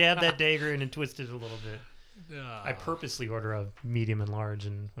you jab that dagger in and twist it a little bit. I purposely order a medium and large,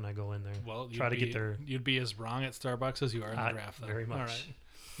 and when I go in there, You'd be as wrong at Starbucks as you are in the draft. Then. Very much.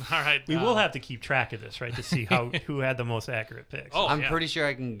 All right. We will have to keep track of this, right, to see who had the most accurate picks. Oh, I'm pretty sure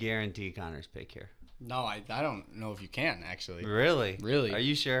I can guarantee Connor's pick here. No, I don't know if you can, actually. Really? Really? Are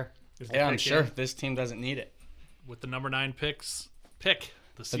you sure? Yeah, I'm sure. This team doesn't need it. With the number 9 pick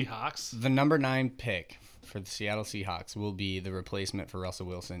the Seahawks. The number 9 pick for the Seattle Seahawks will be the replacement for Russell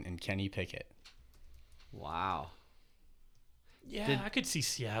Wilson and Kenny Pickett. Wow. Yeah, I could see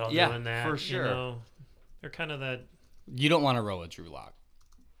Seattle doing that. For sure. They're kind of that. You don't want to roll a Drew Lock.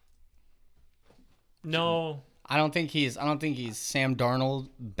 No. I don't think he's Sam Darnold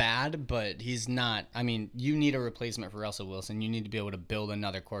bad, but he's not. I mean, you need a replacement for Russell Wilson. You need to be able to build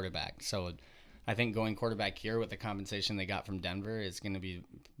another quarterback. So I think going quarterback here with the compensation they got from Denver is going to be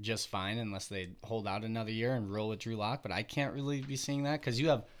just fine unless they hold out another year and roll with Drew Lock. But I can't really be seeing that because you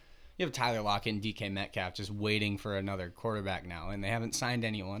have Tyler Lockett and DK Metcalf just waiting for another quarterback now, and they haven't signed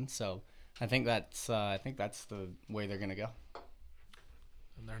anyone. So I think that's the way they're going to go.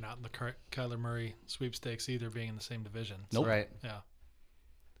 And they're not in the Kyler Murray sweepstakes either, being in the same division. Nope. Right. Yeah.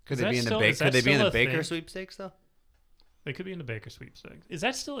 Could they be in the Baker sweepstakes though? They could be in the Baker sweepstakes. Is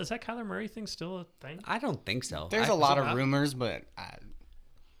that Kyler Murray thing still a thing? I don't think so. There's a lot of rumors, but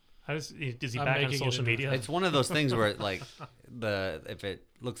is he back on social media? It's one of those things where like if it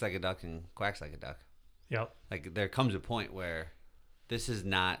looks like a duck and quacks like a duck. Yep. Like there comes a point where this is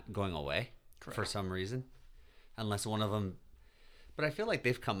not going away for some reason, unless one of them. But I feel like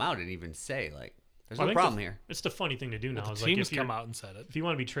they've come out and even say like, "There's no problem here." It's the funny thing to do now. The is teams like come out and said it. If you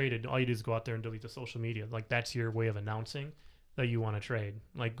want to be traded, all you do is go out there and delete the social media. Like that's your way of announcing that you want to trade.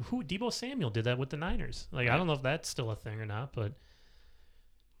 Like Deebo Samuel did that with the Niners. Like I don't know if that's still a thing or not, but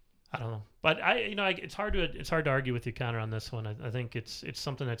I don't know. But it's hard to argue with you, Connor, on this one. I think it's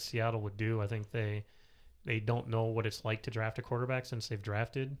something that Seattle would do. I think they don't know what it's like to draft a quarterback since they've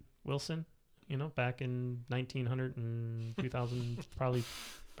drafted Wilson. Back in 1900 and 2000, probably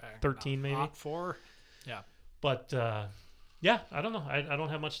 13 maybe. 4. Yeah. But, I don't know. I don't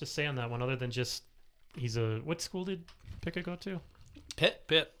have much to say on that one other than just what school did Pickett go to? Pitt,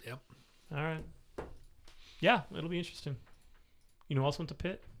 yep. All right. Yeah, it'll be interesting. You know who else went to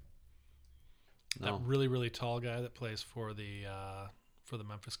Pitt? No. That really, really tall guy that plays for the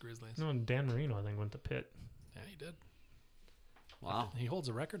Memphis Grizzlies. No, Dan Marino, I think, went to Pitt. Yeah, he did. Wow. He holds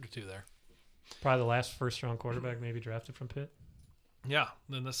a record or two there. Probably the last first-round quarterback maybe drafted from Pitt. Yeah.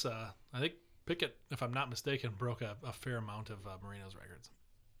 Then this, I think Pickett, if I'm not mistaken, broke a fair amount of Marino's records.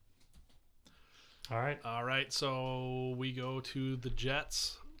 All right. So we go to the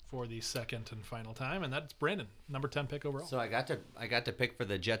Jets for the second and final time, and that's Brandon, number 10 pick overall. So I got to pick for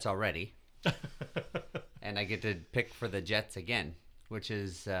the Jets already. and I get to pick for the Jets again, which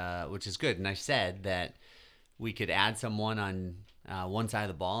is good. And I said that we could add someone on one side of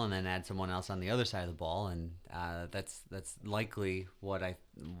the ball and then add someone else on the other side of the ball, and that's likely what I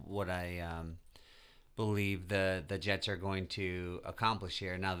believe the Jets are going to accomplish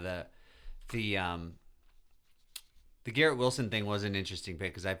here. Now the Garrett Wilson thing was an interesting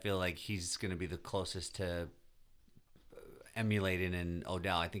pick because I feel like he's going to be the closest to emulating in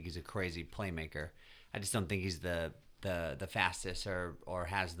Odell. I think he's a crazy playmaker. I just don't think he's the fastest or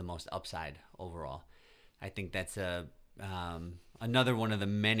has the most upside overall. I think that's another one of the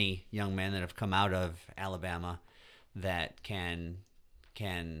many young men that have come out of Alabama that can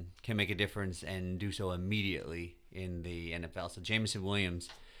make a difference and do so immediately in the NFL. So Jameson Williams,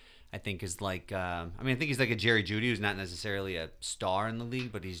 I think, is like I think he's like a Jerry Jeudy, who's not necessarily a star in the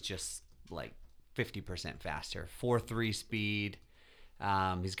league, but he's just like 50% faster, 4.3 speed.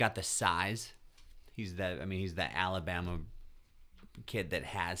 He's got the size. He's the Alabama kid that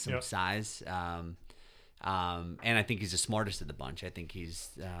has some size. And I think he's the smartest of the bunch. I think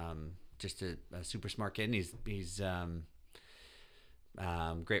he's just a super smart kid, and he's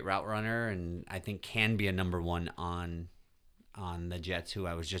great route runner, and I think can be a number one on the Jets, who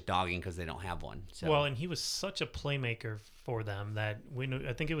I was just dogging because they don't have one. So. Well, and he was such a playmaker for them that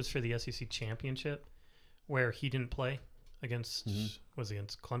I think it was for the SEC championship where he didn't play against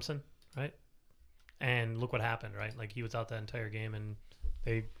against Clemson, right? And look what happened, right? Like he was out that entire game, and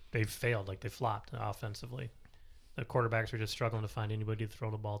they failed, like they flopped offensively. The quarterbacks were just struggling to find anybody to throw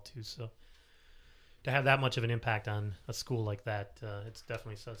the ball to. So to have that much of an impact on a school like that, it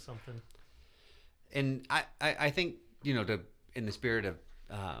definitely says something. And I think, in the spirit of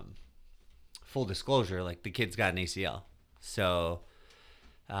full disclosure, like the kid's got an ACL, so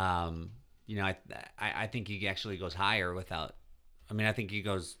I think he actually goes higher without. I think he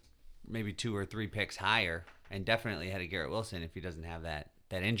goes maybe 2 or 3 picks higher, and definitely ahead of Garrett Wilson if he doesn't have that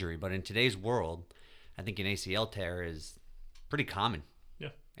injury. But in today's world, I think an ACL tear is pretty common. Yeah,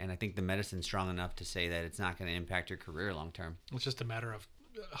 and I think the medicine's strong enough to say that it's not going to impact your career long term. It's just a matter of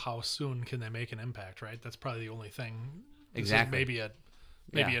how soon can they make an impact, right? That's probably the only thing. Exactly.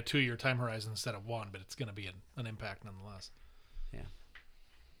 Maybe a 2-year time horizon instead of 1, but it's going to be an impact nonetheless. Yeah.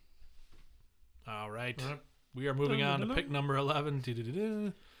 All right. We are moving on to pick number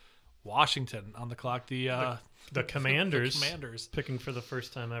 11. Washington on the clock. The Commanders. The Commanders picking for the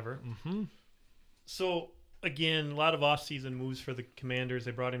first time ever. Mm-hmm. So again, a lot of offseason moves for the Commanders.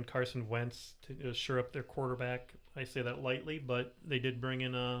 They brought in Carson Wentz to shore up their quarterback. I say that lightly, but they did bring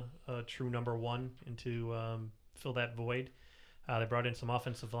in a true number 1 into fill that void. They brought in some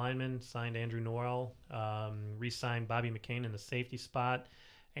offensive linemen, signed Andrew Norwell, re-signed Bobby McCain in the safety spot,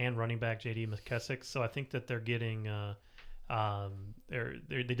 and running back J.D. McKessick. So I think that they're getting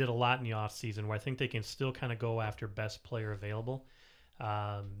they did a lot in the offseason where I think they can still kind of go after best player available.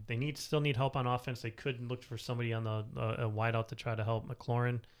 They still need help on offense. They could look for somebody on the a wideout to try to help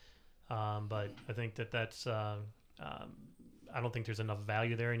McLaurin, but I think that's I don't think there's enough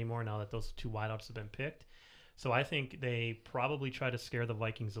value there anymore now that those 2 wideouts have been picked. So I think they probably try to scare the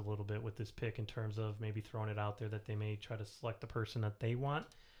Vikings a little bit with this pick in terms of maybe throwing it out there that they may try to select the person that they want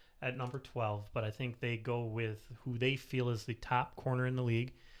at number 12. But I think they go with who they feel is the top corner in the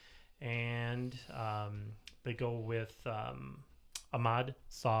league. And they go with Ahmad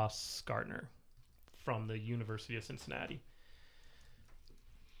Sauce Gardner from the University of Cincinnati.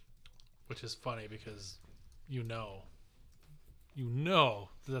 Which is funny because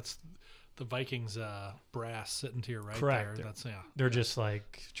that's the Vikings brass sitting to your right. Correct. There. That's They're just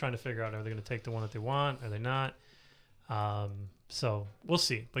like trying to figure out, are they going to take the one that they want? Are they not? So we'll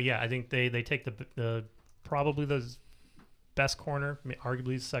see. But yeah, I think they take the probably the best corner,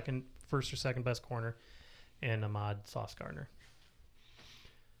 arguably first or second best corner, and Ahmad Sauce Gardner.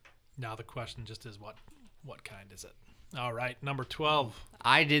 Now the question just is what kind is it? All right, number 12.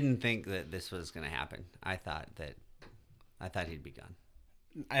 I didn't think that this was going to happen. I thought he'd be gone.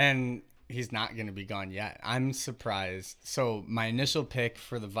 And he's not going to be gone yet. I'm surprised. So my initial pick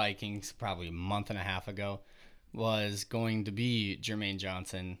for the Vikings probably a month and a half ago was going to be Jermaine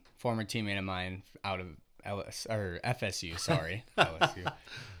Johnson, former teammate of mine out of FSU. Sorry, LSU.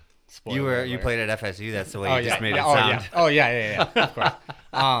 Spoiler You alert. played at FSU. That's the way you just made it Oh sound. yeah. Oh yeah. Of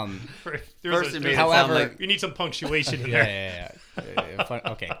course. First it made it however, sound like you need some punctuation in there. Yeah.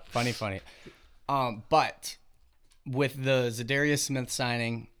 Okay. Funny. But with the Zadarius Smith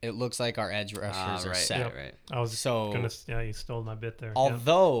signing, it looks like our edge rushers are set. Yep. Right. I was So- you stole my bit there.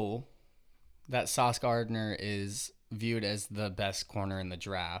 Although that Sauce Gardner is viewed as the best corner in the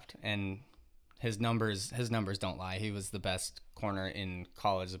draft, and his numbers don't lie. He was the best corner in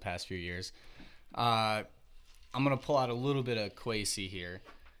college the past few years. I'm going to pull out a little bit of Kwesi here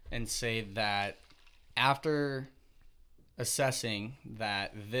and say that after assessing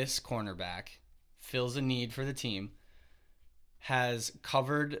that this cornerback fills a need for the team, has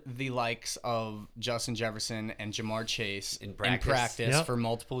covered the likes of Justin Jefferson and Jamar Chase In practice. Yep. for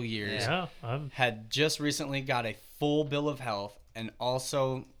multiple years, Yeah, had just recently got a full bill of health, and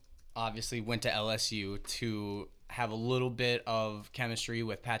also obviously went to LSU to have a little bit of chemistry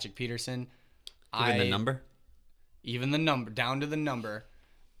with Patrick Peterson. Given the number? Even the number, down to the number.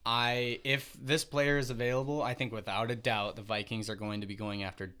 If this player is available, I think without a doubt the Vikings are going to be going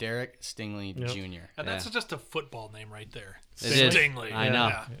after Derek Stingley Yep. Jr. And that's just a football name right there. It is. Stingley. I know.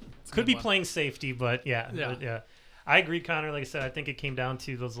 It's a could good be one. playing safety, but yeah. I agree, Connor. Like I said, I think it came down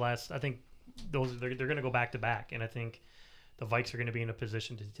to those last. I think they're going to go back to back, and I think the Vikes are going to be in a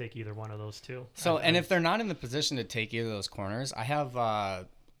position to take either one of those two. So, and if they're not in the position to take either of those corners, I have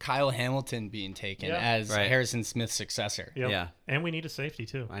Kyle Hamilton being taken Yeah. as Right. Harrison Smith's successor. Yep. Yeah. And we need a safety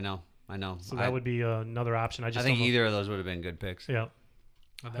too. I know. So that would be another option. I I just think don't know- either of those would have been good picks. Yeah.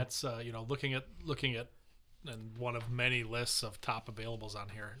 And that's looking at and one of many lists of top availables on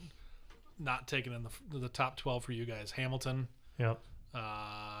here. Not taken in the top 12 for you guys. Hamilton, Yep.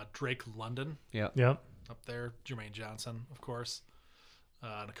 Drake London Yep. Yep. up there. Jermaine Johnson, of course.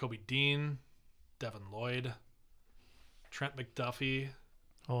 Nakobe Dean, Devin Lloyd, Trent McDuffie,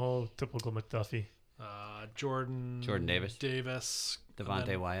 Oh, typical McDuffie. Jordan Davis. and Devontae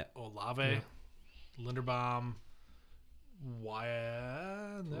then Wyatt. Olave, Yeah. Linderbaum,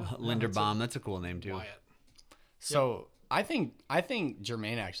 Wyatt. Linderbaum. That's a cool name, too. Wyatt. So I think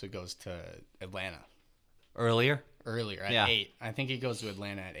Jermaine actually goes to Atlanta Earlier? earlier at Yeah. 8. I think he goes to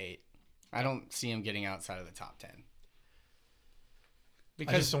Atlanta at 8. I don't see him getting outside of the top 10.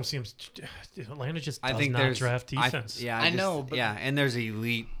 I just don't see him. Atlanta just does I think not there's draft defense. I know, but- and there's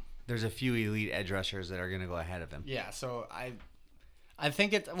a few elite edge rushers that are going to go ahead of him. Yeah, so I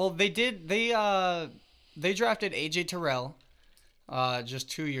think it. Well, they drafted AJ Terrell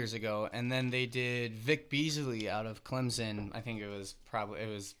just 2 years ago, and then they did Vic Beasley out of Clemson. I think it was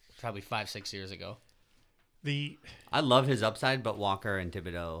probably 5-6 years ago. I love his upside, but Walker and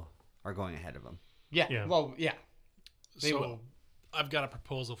Thibodeau are going ahead of him. Yeah. Yeah. Well, yeah. They So will. I've got a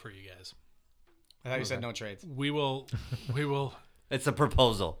proposal for you guys. I thought you said no trades. We will. It's a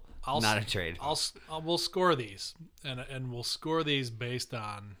proposal, I'll not s- a trade. We'll score these, and we'll score these based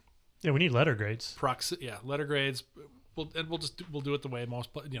on Yeah, we need letter grades. letter grades. We'll do it the way most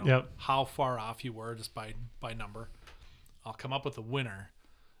Yep. how far off you were just by number. I'll come up with a winner,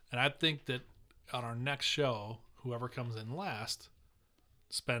 and I think that on our next show, whoever comes in last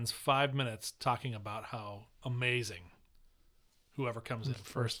spends 5 minutes talking about how amazing whoever comes in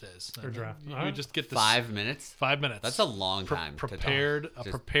first is. Or draft. You, Alright. just get this 5 minutes? 5 minutes. That's a long time. to talk. prepared Just-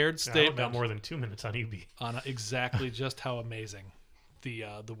 prepared Yeah, I statement got more than 2 minutes on UB. on exactly just how amazing the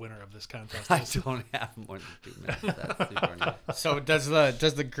winner of this contest I is. don't have more than 2 minutes. That's super nice. So does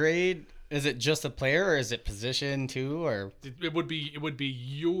the grade? Is it just a player, or is it position too, or? It would be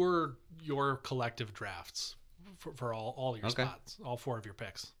your collective drafts for all your Okay. spots, all 4 of your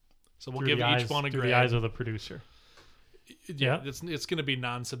picks. So we'll Through give the each eyes, one a through grade. the eyes of the producer. Yeah, it's going to be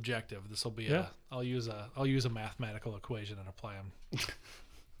non-subjective. This will be Yeah. I'll use a mathematical equation and apply them.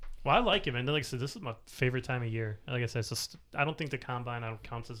 Well, I like it, man. Like I said, this is my favorite time of year. Like I said, I don't think the combine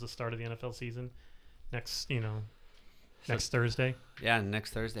counts as the start of the NFL season. Next Thursday, Yeah,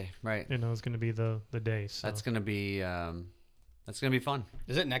 next Thursday. Right. is going to be the day. So. That's gonna be fun.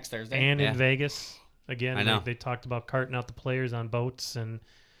 Is it next Thursday? And Yeah. in Vegas again. I know. They talked about carting out the players on boats and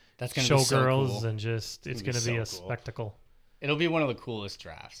That's gonna be so showgirls cool. and just it's gonna going be to be a so cool. spectacle. It'll be one of the coolest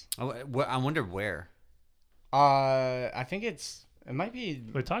drafts. I wonder where. I think it might be.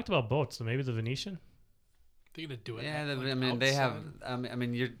 We talked about boats, so maybe the Venetian. They're going to do it. Yeah, like, they have.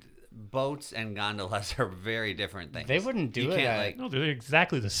 outside. Your boats and gondolas are very different things. They wouldn't do You it. can't, at- like- No, they're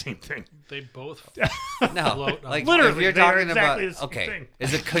exactly the same thing. They both No, float on like Literally, if you're they are talking exactly the about same okay, thing.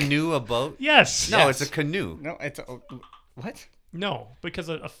 is a canoe a boat? Yes. No, Yes. it's a canoe. No, it's what? No, because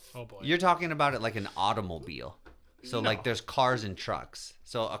Oh boy. You're talking about it like an automobile. So like there's cars and trucks.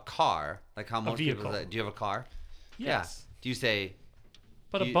 So a car, like how most people vehicle. say, do you have a car? yes. Yeah. Do you say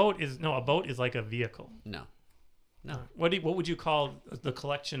But a You- boat is like a vehicle. no? No. What would you call the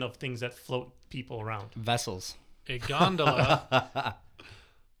collection of things that float people around? Vessels. A gondola,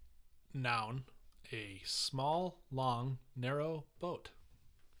 noun, a small, long, narrow boat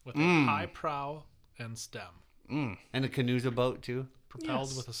with a high prow and stem, And a canoe's a boat too? propelled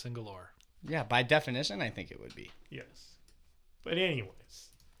Yes. with a single oar. Yeah, by definition, I think it would be. Yes. But anyways,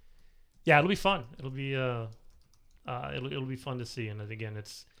 yeah, it'll be fun. It'll be it'll be fun to see. And again,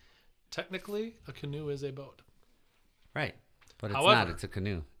 technically a canoe is a boat. Right. But it's However, not. It's a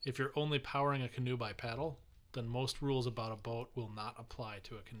canoe. If you're only powering a canoe by paddle, then most rules about a boat will not apply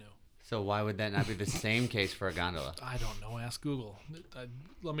to a canoe. So why would that not be the same case for a gondola? I don't know. Ask Google.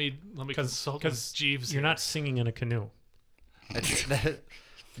 Let me Because consult with Jeeves. you're here. not singing in a canoe. It's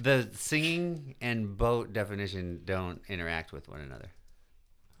the singing and boat definition don't interact with one another.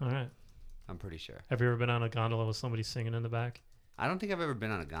 All right. I'm pretty sure. Have you ever been on a gondola with somebody singing in the back? I don't think I've ever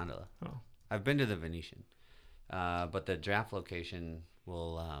been on a gondola. Oh. I've been to the Venetian, but the draft location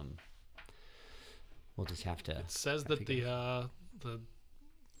we'll just have to. It says that the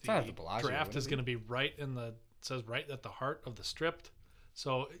It's not at the Bellagio, draft would is it going to be right in the. It says right at the heart of the Strip.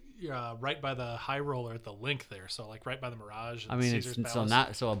 So right by the high roller at the link there. So like right by the Mirage. And I mean, Caesar's it's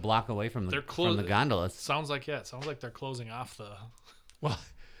Palace. so a block away from They're from the gondolas. Sounds like it sounds like they're closing off the. Well,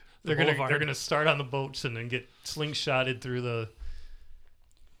 The they're boulevard. gonna start on the boats and then get slingshotted through the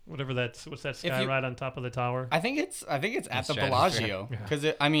whatever what's that sky ride on top of the tower? I think it's at the Stratosphere. Bellagio because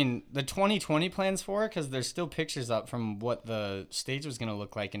I mean the 2020 plans for it because there's still pictures up from what the stage was gonna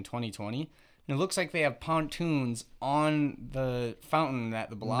look like in 2020, and it looks like they have pontoons on the fountain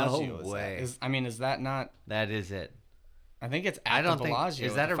at the Bellagio. No way. Is that not? That is it. I think it's at I don't the think- Bellagio. is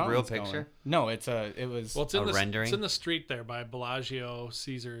with that the a real fountains going. picture? No, it was. Well, it's in A the rendering? It's in the street there by Bellagio,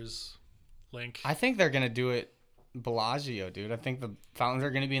 Caesar's, Link. I think they're gonna do it Bellagio, dude. I think the fountains are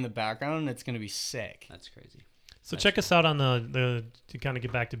gonna be in the background, and it's gonna be sick. That's crazy. So check us out on the to kind of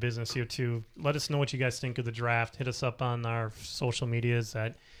get back to business here too. Let us know what you guys think of the draft. Hit us up on our social medias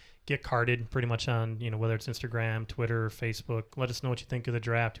at Get Carded, pretty much on whether it's Instagram, Twitter, Facebook. Let us know what you think of the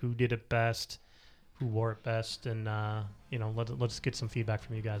draft. Who did it best? Who wore it best? And let's get some feedback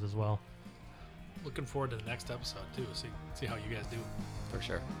from you guys as well. Looking forward to the next episode too. See how you guys do. For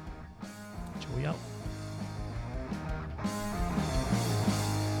sure. Joey out.